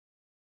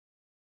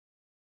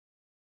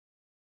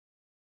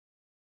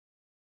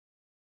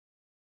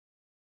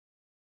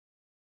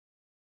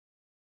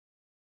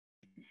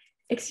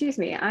 Excuse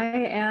me, I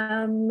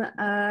am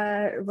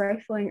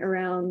rifling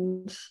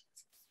around.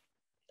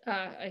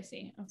 I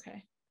see.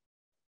 Okay.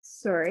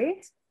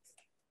 Sorry.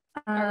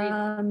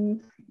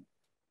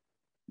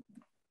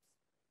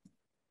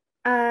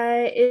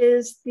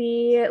 Is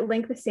the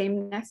link the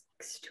same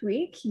next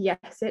week?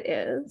 Yes, it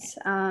is.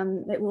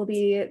 It will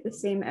be the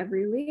same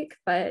every week,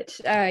 but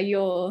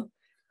you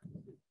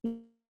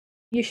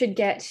should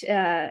get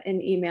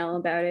an email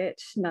about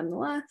it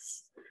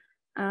nonetheless.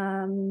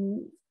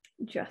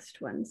 Just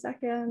 1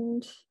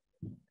 second.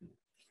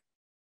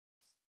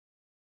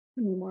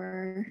 One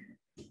more.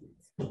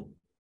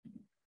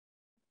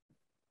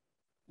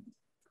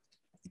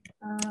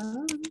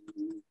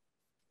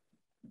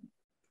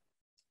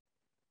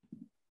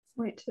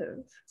 Point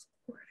of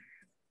order.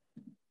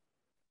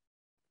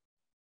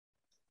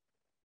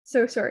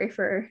 So sorry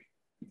for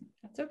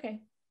That's okay.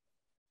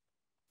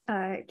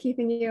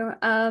 Keeping you.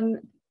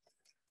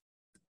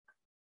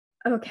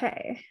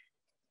 Okay.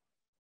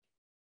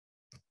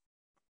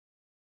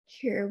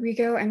 Here we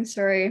go. I'm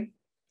sorry.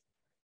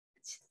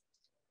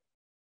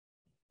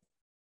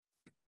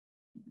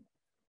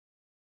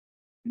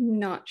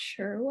 Not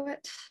sure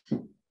what.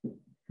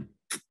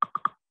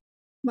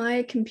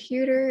 My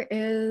computer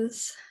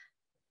is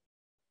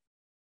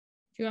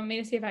Do you want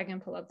me to see if I can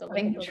pull up the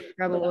having link?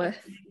 trouble with.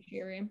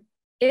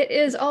 It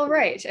is all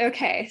right.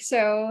 Okay,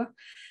 so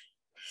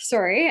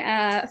sorry.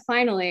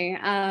 Finally,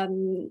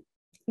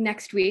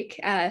 next week,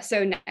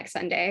 so next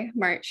Sunday,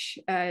 March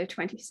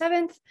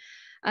 27th,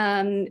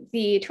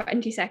 the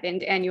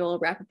 22nd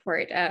annual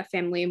Rappaport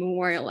Family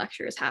Memorial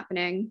Lecture is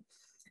happening.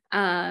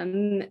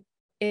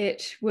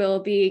 It will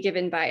be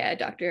given by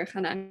Dr.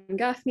 Hanan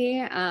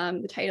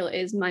Gafni. The title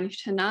is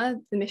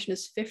Manishtana, the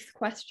Mishnah's fifth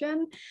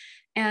question.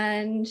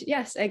 And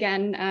yes,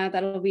 again,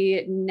 that'll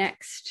be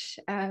next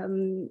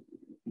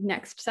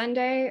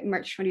Sunday,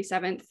 March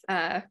 27th,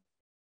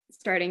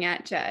 starting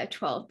at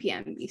 12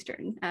 p.m.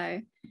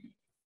 Eastern,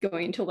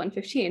 going until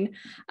 1:15.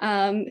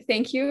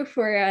 Thank you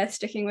for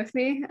sticking with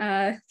me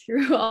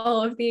through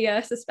all of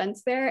the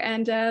suspense there,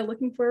 and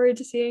looking forward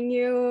to seeing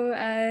you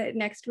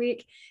next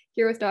week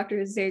here with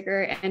Dr.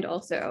 Zager and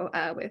also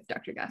with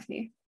Dr.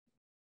 Gafni.